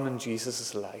come in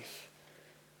Jesus' life.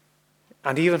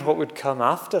 And even what would come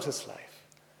after his life.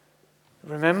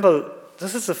 Remember,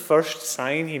 this is the first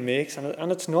sign he makes,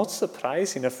 and it's not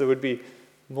surprising if there would be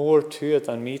more to it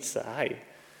than meets the eye.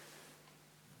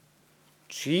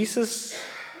 Jesus,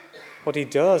 what he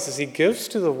does is he gives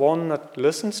to the one that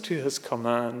listens to his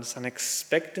commands an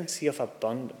expectancy of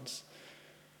abundance.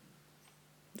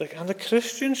 And the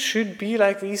Christians should be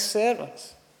like these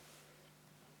servants,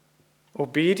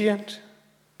 obedient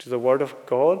to the word of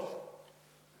God,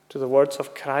 to the words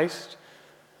of Christ,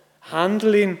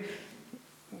 handling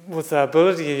with the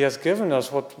ability he has given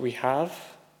us what we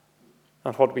have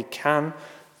and what we can,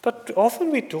 but often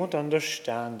we don't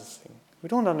understand the thing. We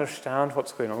don't understand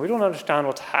what's going on. We don't understand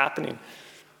what's happening.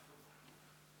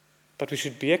 But we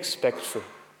should be expectful.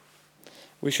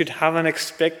 We should have an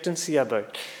expectancy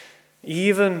about,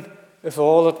 even if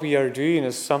all that we are doing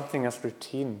is something as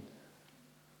routine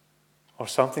or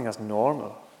something as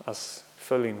normal as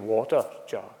filling water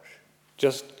jars,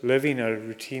 just living a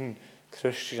routine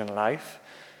Christian life.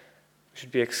 We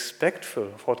should be expectful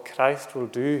of what Christ will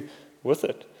do with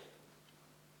it.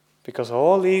 Because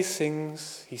all these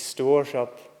things he stores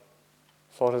up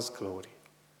for his glory.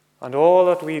 And all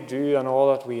that we do and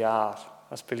all that we are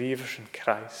as believers in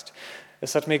Christ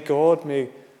is that God may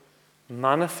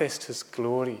manifest his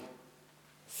glory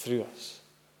through us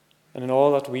and in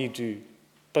all that we do.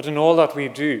 But in all that we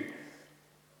do,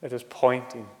 it is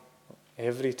pointing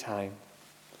every time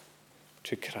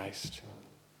to Christ.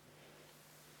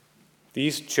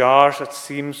 These jars that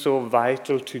seem so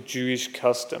vital to Jewish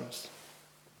customs.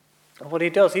 And what he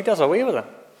does away with them.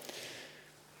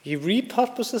 He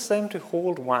repurposes them to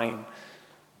hold wine.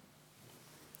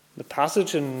 The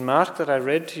passage in Mark that I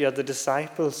read to you had the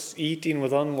disciples eating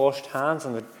with unwashed hands,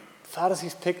 and the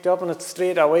Pharisees picked up on it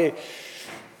straight away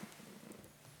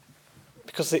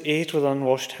because they ate with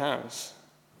unwashed hands.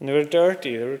 And they were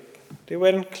dirty, they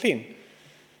weren't clean.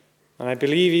 And I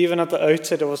believe even at the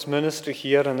outset of his ministry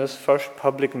here in this first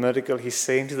public miracle, he's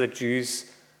saying to the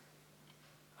Jews,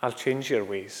 I'll change your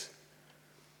ways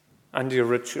and your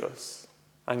rituals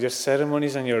and your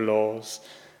ceremonies and your laws.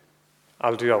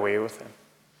 I'll do away with them.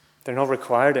 They're not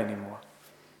required anymore.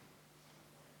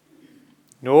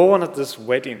 No one at this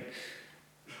wedding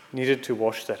needed to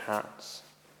wash their hands.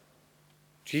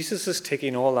 Jesus is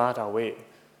taking all that away.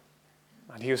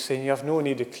 And he was saying, you have no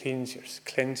need to cleanse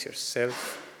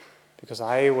yourself, because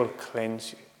I will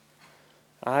cleanse you.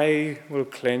 I will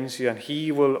cleanse you, and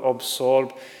he will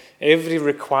absorb every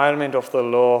requirement of the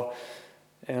law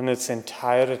in its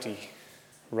entirety,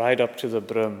 right up to the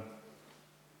brim.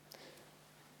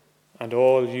 And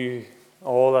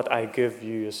all that I give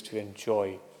you is to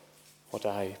enjoy what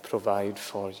I provide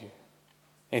for you.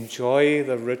 Enjoy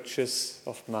the riches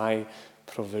of my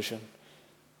provision.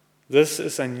 This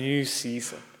is a new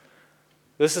season.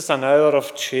 This is an hour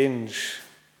of change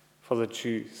for the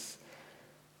Jews.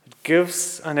 It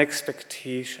gives an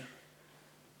expectation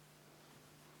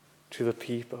to the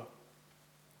people.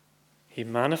 He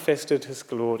manifested his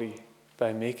glory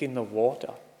by making the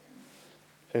water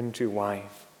into wine.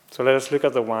 So let us look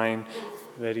at the wine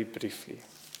very briefly.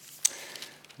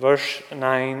 Verse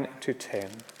 9 to 10.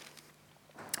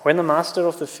 When the master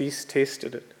of the feast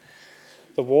tasted it,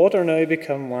 the water now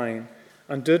became wine,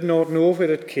 and did not know where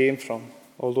it came from,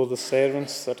 although the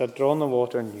servants that had drawn the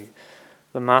water knew.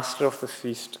 The master of the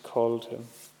feast called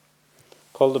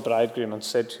the bridegroom and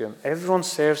said to him, everyone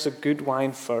serves the good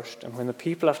wine first, and when the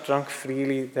people have drunk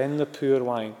freely, then the poor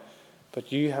wine.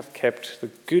 But you have kept the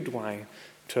good wine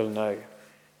till now.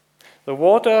 The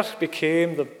water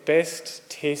became the best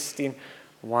tasting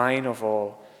wine of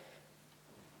all.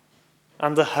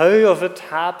 And the how of it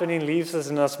happening leaves us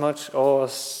in as much awe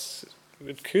as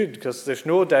it could, because there's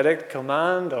no direct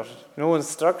command or no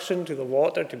instruction to the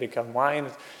water to become wine.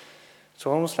 It's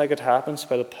almost like it happens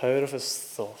by the power of his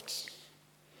thoughts.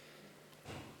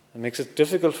 It makes it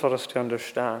difficult for us to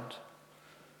understand.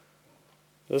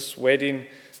 This wedding,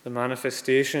 the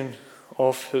manifestation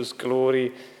of his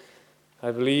glory,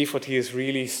 I believe what he is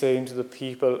really saying to the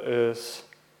people is,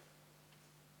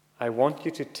 I want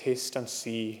you to taste and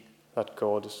see that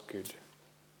God is good.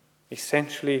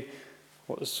 Essentially,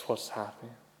 what is what's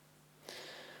happening.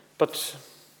 But,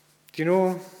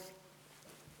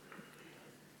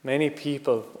 many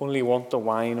people only want the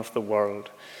wine of the world.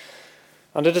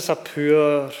 And it is a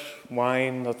poor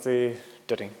wine that they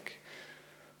drink.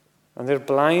 And they're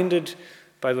blinded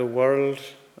by the world,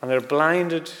 and they're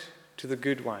blinded to the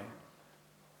good wine.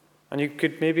 And you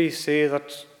could maybe say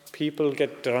that people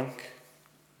get drunk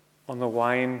on the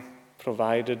wine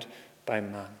provided by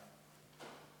man.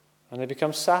 And they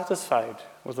become satisfied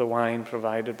with the wine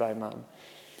provided by man.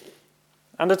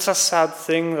 And it's a sad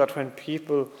thing that when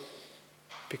people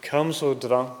become so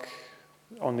drunk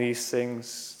on these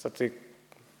things that they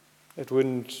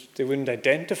wouldn't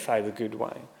identify the good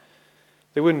wine.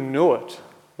 They wouldn't know it.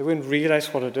 They wouldn't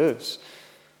realize what it is.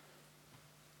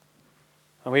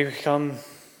 And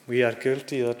we are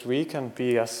guilty that we can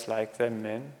be as like them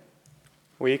men.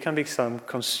 We can become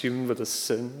consumed with the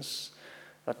sins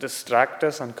that distract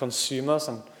us and consume us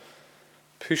and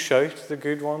push out the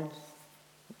good ones.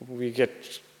 We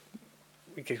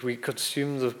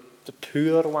consume the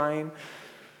poor wine,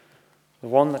 the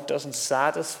one that doesn't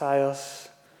satisfy us.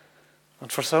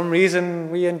 And for some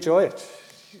reason, we enjoy it.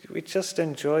 We just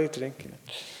enjoy drinking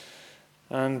it.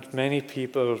 And many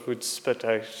people would spit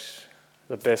out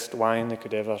the best wine they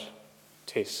could ever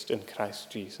taste in Christ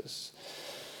Jesus.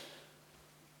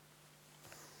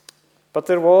 But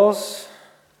there was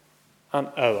an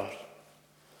hour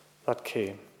that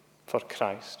came for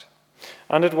Christ.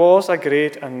 And it was a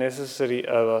great and necessary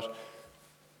hour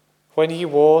when he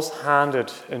was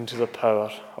handed into the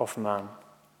power of man.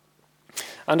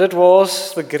 And it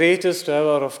was the greatest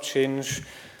hour of change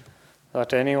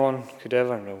that anyone could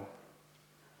ever know.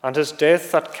 And his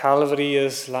death at Calvary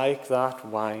is like that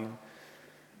wine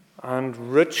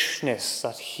and richness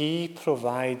that he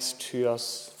provides to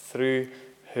us through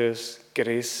his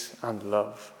grace and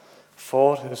love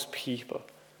for his people.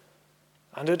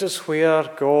 And it is where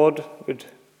God would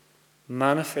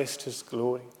manifest his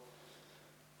glory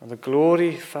and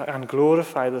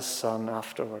glorify the Son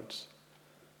afterwards.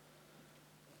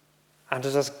 And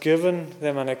it has given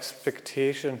them an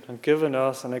expectation and given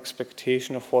us an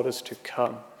expectation of what is to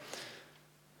come.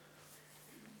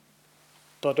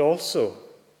 But also,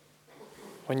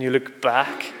 when you look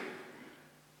back,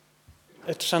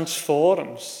 it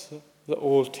transforms the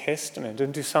Old Testament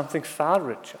into something far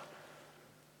richer.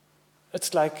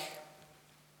 It's like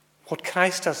what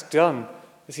Christ has done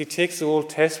is he takes the Old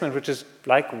Testament, which is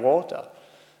like water,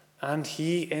 and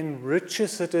he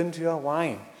enriches it into a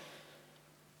wine.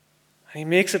 And he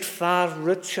makes it far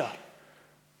richer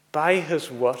by his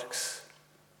works.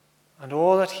 And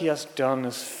all that he has done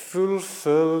is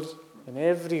fulfilled in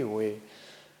every way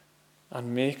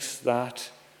and makes that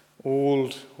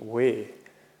old way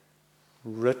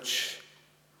rich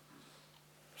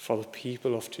for the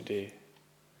people of today.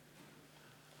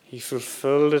 He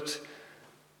fulfilled it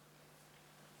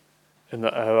in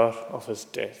the hour of his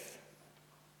death.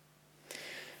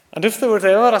 And if there were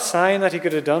ever a sign that he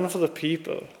could have done for the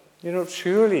people,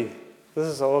 surely this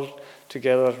is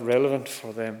altogether relevant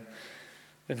for them.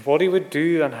 In what he would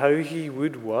do and how he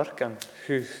would work and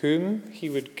whom he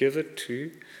would give it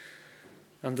to,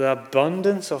 and the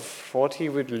abundance of what he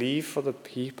would leave for the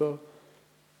people,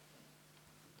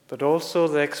 but also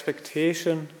the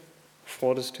expectation of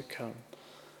what is to come.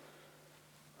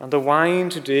 And the wine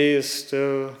today is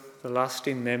still the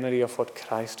lasting memory of what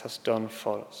Christ has done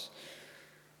for us,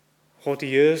 what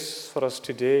he is for us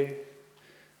today,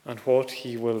 and what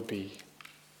he will be,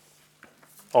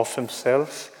 of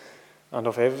himself and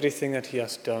of everything that he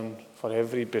has done for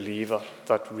every believer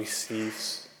that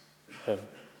receives him.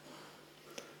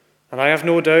 And I have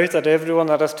no doubt that everyone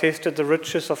that has tasted the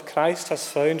riches of Christ has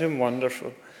found him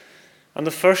wonderful. And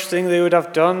the first thing they would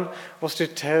have done was to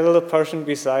tell the person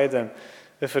beside them,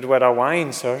 if it were a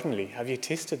wine, certainly, have you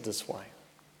tasted this wine?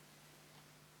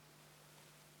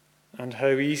 And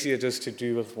how easy it is to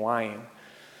do with wine,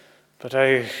 but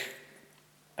how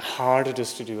hard it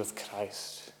is to do with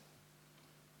Christ.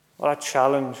 What a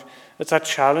challenge. It's a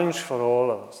challenge for all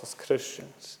of us as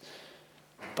Christians.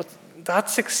 But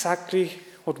that's exactly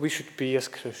what we should be as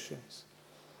Christians.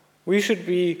 We should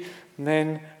be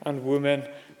men and women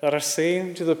that are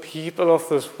saying to the people of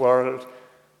this world,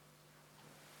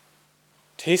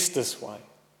 taste this wine.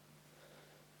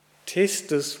 Taste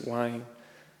this wine.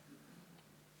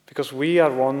 Because we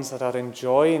are ones that are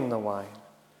enjoying the wine.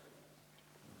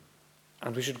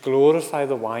 And we should glorify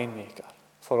the winemaker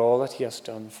for all that he has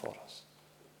done for us.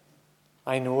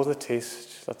 I know the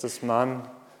taste that this man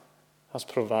has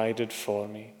provided for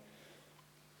me.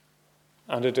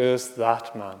 And it is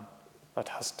that man that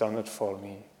has done it for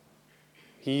me.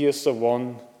 He is the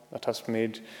one that has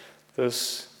made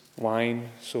this wine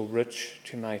so rich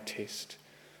to my taste.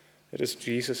 It is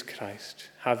Jesus Christ.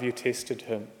 Have you tasted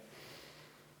him?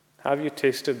 Have you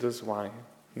tasted this wine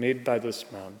made by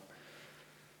this man,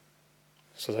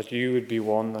 so that you would be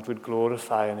one that would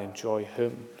glorify and enjoy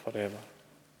him forever?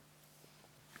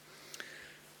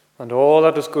 And all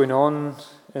that is going on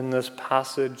in this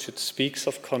passage, it speaks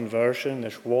of conversion.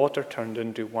 There's water turned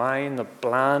into wine. The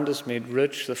bland is made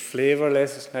rich. The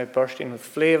flavorless is now bursting with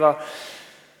flavor.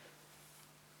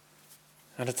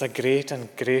 And it's a great and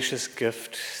gracious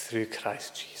gift through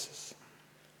Christ Jesus.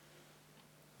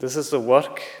 This is the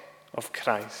work of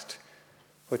Christ,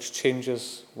 which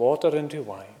changes water into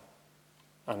wine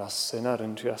and a sinner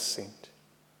into a saint.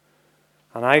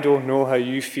 And I don't know how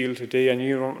you feel today, and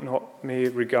you may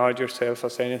regard yourself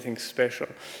as anything special,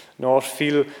 nor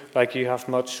feel like you have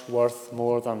much worth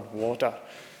more than water.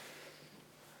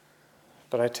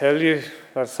 But I tell you,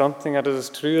 there's something that is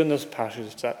true in this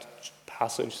passage,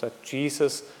 that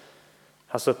Jesus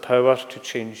has the power to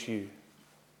change you.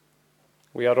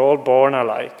 We are all born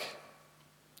alike.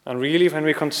 And really, when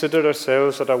we consider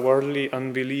ourselves at a worldly,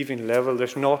 unbelieving level,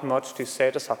 there's not much to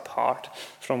set us apart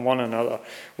from one another.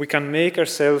 We can make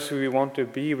ourselves who we want to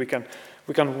be. We can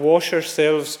wash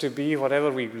ourselves to be whatever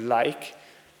we like.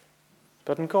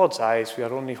 But in God's eyes, we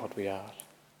are only what we are.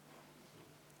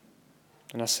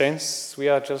 In a sense, we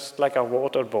are just like a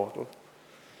water bottle.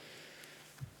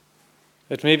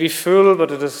 It may be full, but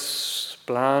it is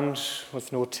bland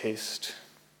with no taste.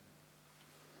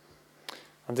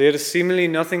 And there is seemingly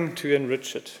nothing to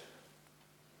enrich it.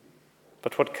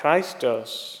 But what Christ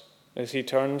does is he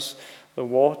turns the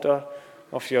water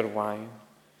of your wine,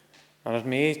 and it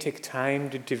may take time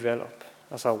to develop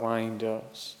as a wine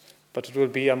does, but it will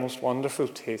be a most wonderful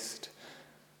taste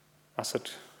as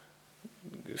it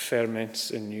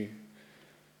ferments in you.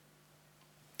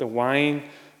 The wine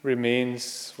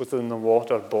remains within the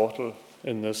water bottle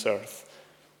in this earth.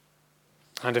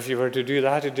 And if you were to do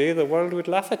that today, the world would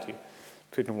laugh at you,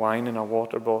 putting wine in a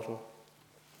water bottle.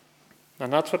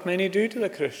 And that's what many do to the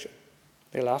Christian.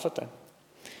 They laugh at them.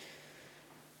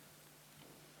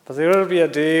 But there will be a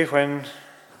day when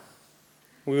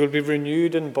we will be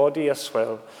renewed in body as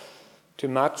well to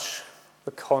match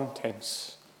the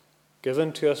contents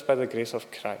given to us by the grace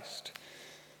of Christ.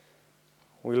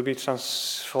 We will be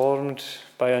transformed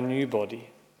by a new body,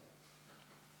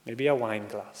 maybe a wine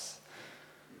glass,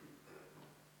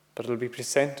 but it will be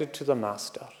presented to the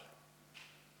Master,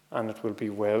 and it will be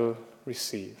well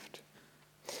received.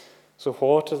 So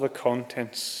what are the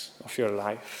contents of your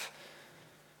life?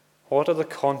 What are the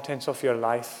contents of your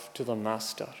life to the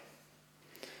Master?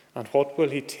 And what will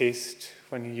he taste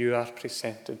when you are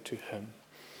presented to him?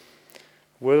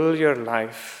 Will your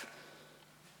life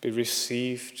be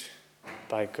received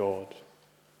by God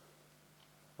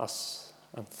as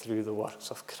and through the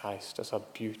works of Christ as a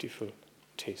beautiful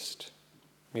taste?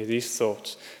 May these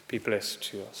thoughts be blessed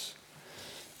to us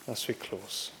as we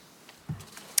close.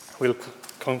 We'll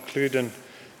conclude in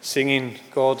singing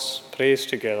God's praise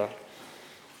together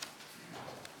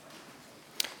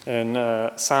in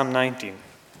Psalm 19.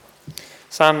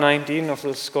 Psalm 19 of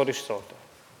the Scottish Psalter.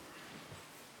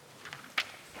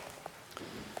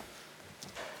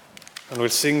 And we'll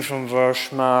sing from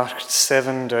verse marked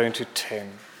 7 down to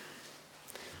 10.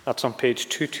 That's on page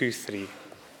 223.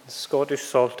 The Scottish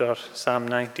Psalter, Psalm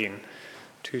 19,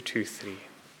 223.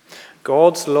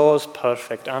 God's law is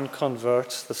perfect and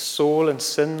converts the soul in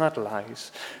sin that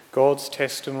lies. God's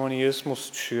testimony is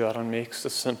most sure and makes the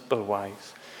simple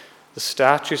wise. The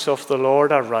statutes of the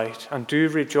Lord are right and do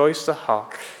rejoice the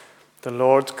heart. The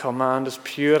Lord's command is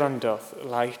pure and doth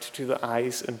light to the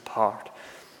eyes impart.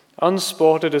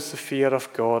 Unspotted is the fear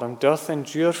of God and doth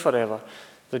endure forever.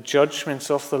 The judgments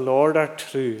of the Lord are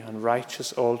true and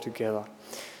righteous altogether.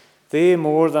 They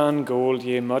more than gold,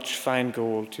 yea, much fine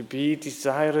gold, to be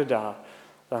desired are,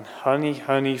 than honey,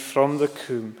 honey from the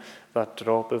comb that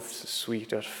droppeth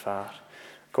sweeter far.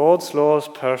 God's law is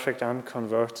perfect and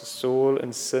converts the soul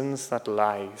in sins that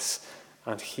lies,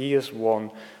 and he is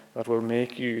one that will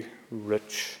make you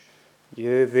rich.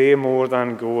 Yea, they more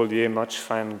than gold, yea, much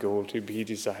fine gold, to be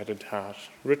desired are,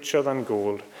 richer than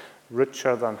gold,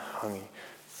 richer than honey,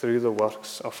 through the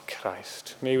works of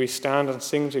Christ. May we stand and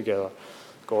sing together.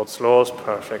 God's law is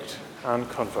perfect and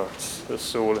converts the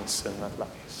soul in sin that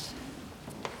lies.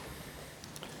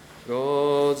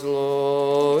 God's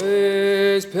law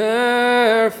is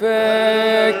perfect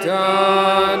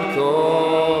and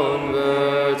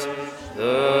converts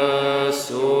the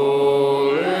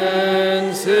soul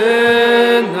in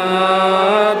sin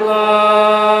that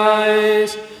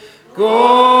lies.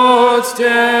 God's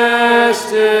testimony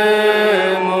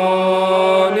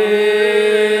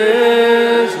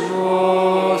is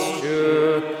most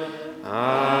sure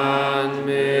and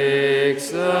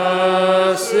makes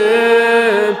the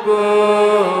simple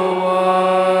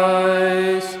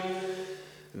wise.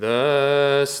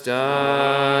 The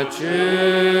statutes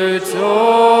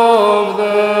of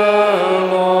the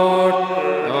Lord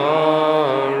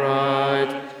are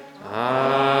right,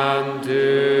 and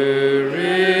do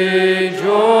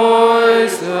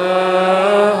rejoice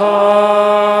the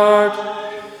heart.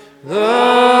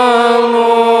 The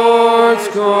Lord's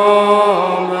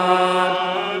command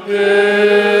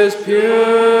is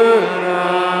pure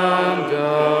and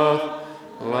doth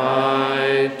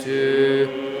light to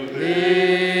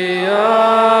the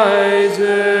eyes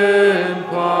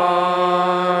impart.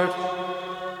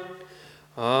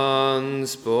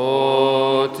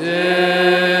 Unspotted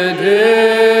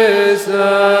is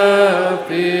the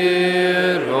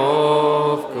fear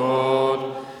of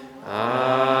God,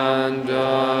 and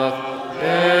doth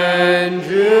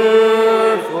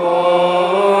endure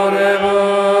forever.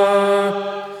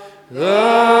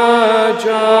 The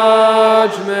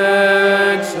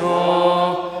judgments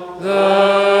of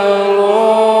the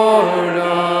Lord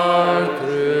are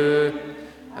true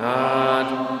and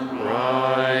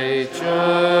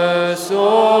righteous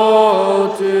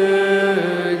altogether.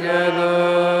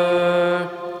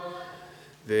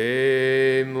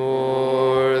 They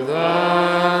more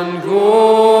than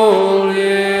gold,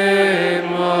 yea,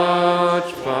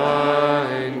 much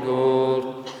fine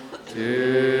gold,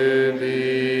 to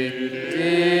be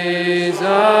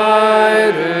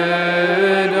desired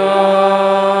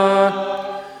are,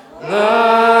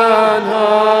 than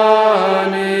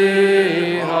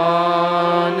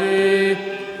honey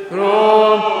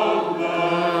from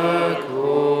the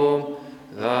comb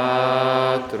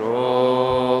that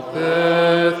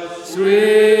droppeth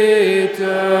sweeter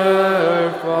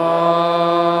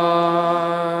far.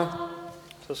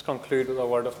 Let's conclude with a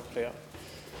word of prayer.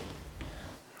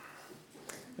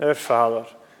 Our Father,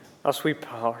 as we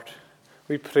part,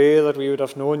 we pray that we would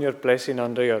have known your blessing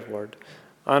under your word,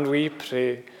 and we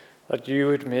pray that you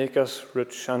would make us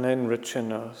rich and enrich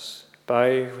in us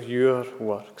by your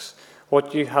works,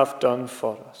 what you have done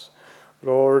for us.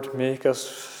 Lord, make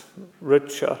us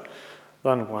richer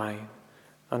than wine,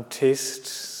 and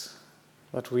tastes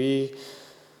that we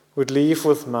would leave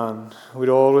with man would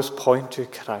always point to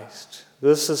Christ.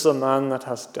 This is the man that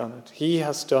has done it. He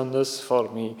has done this for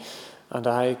me, and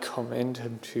I commend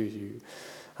him to you.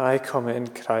 I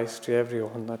commend Christ to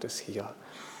everyone that is here.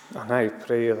 And I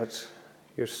pray that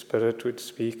your Spirit would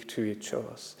speak to each of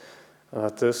us, and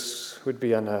that this would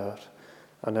be an hour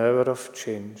of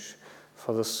change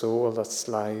for the soul that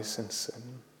lies in sin.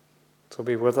 So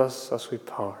be with us as we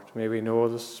part. May we know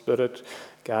the Spirit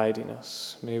guiding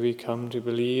us. May we come to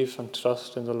believe and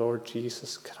trust in the Lord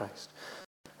Jesus Christ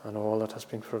and all that has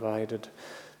been provided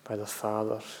by the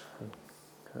Father and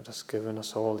that has given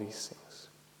us all these things.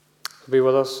 So be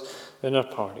with us in our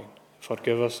parting.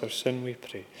 Forgive us our sin, we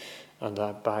pray. And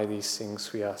that by these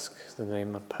things we ask in the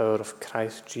name and power of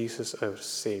Christ Jesus our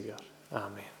Saviour.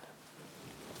 Amen.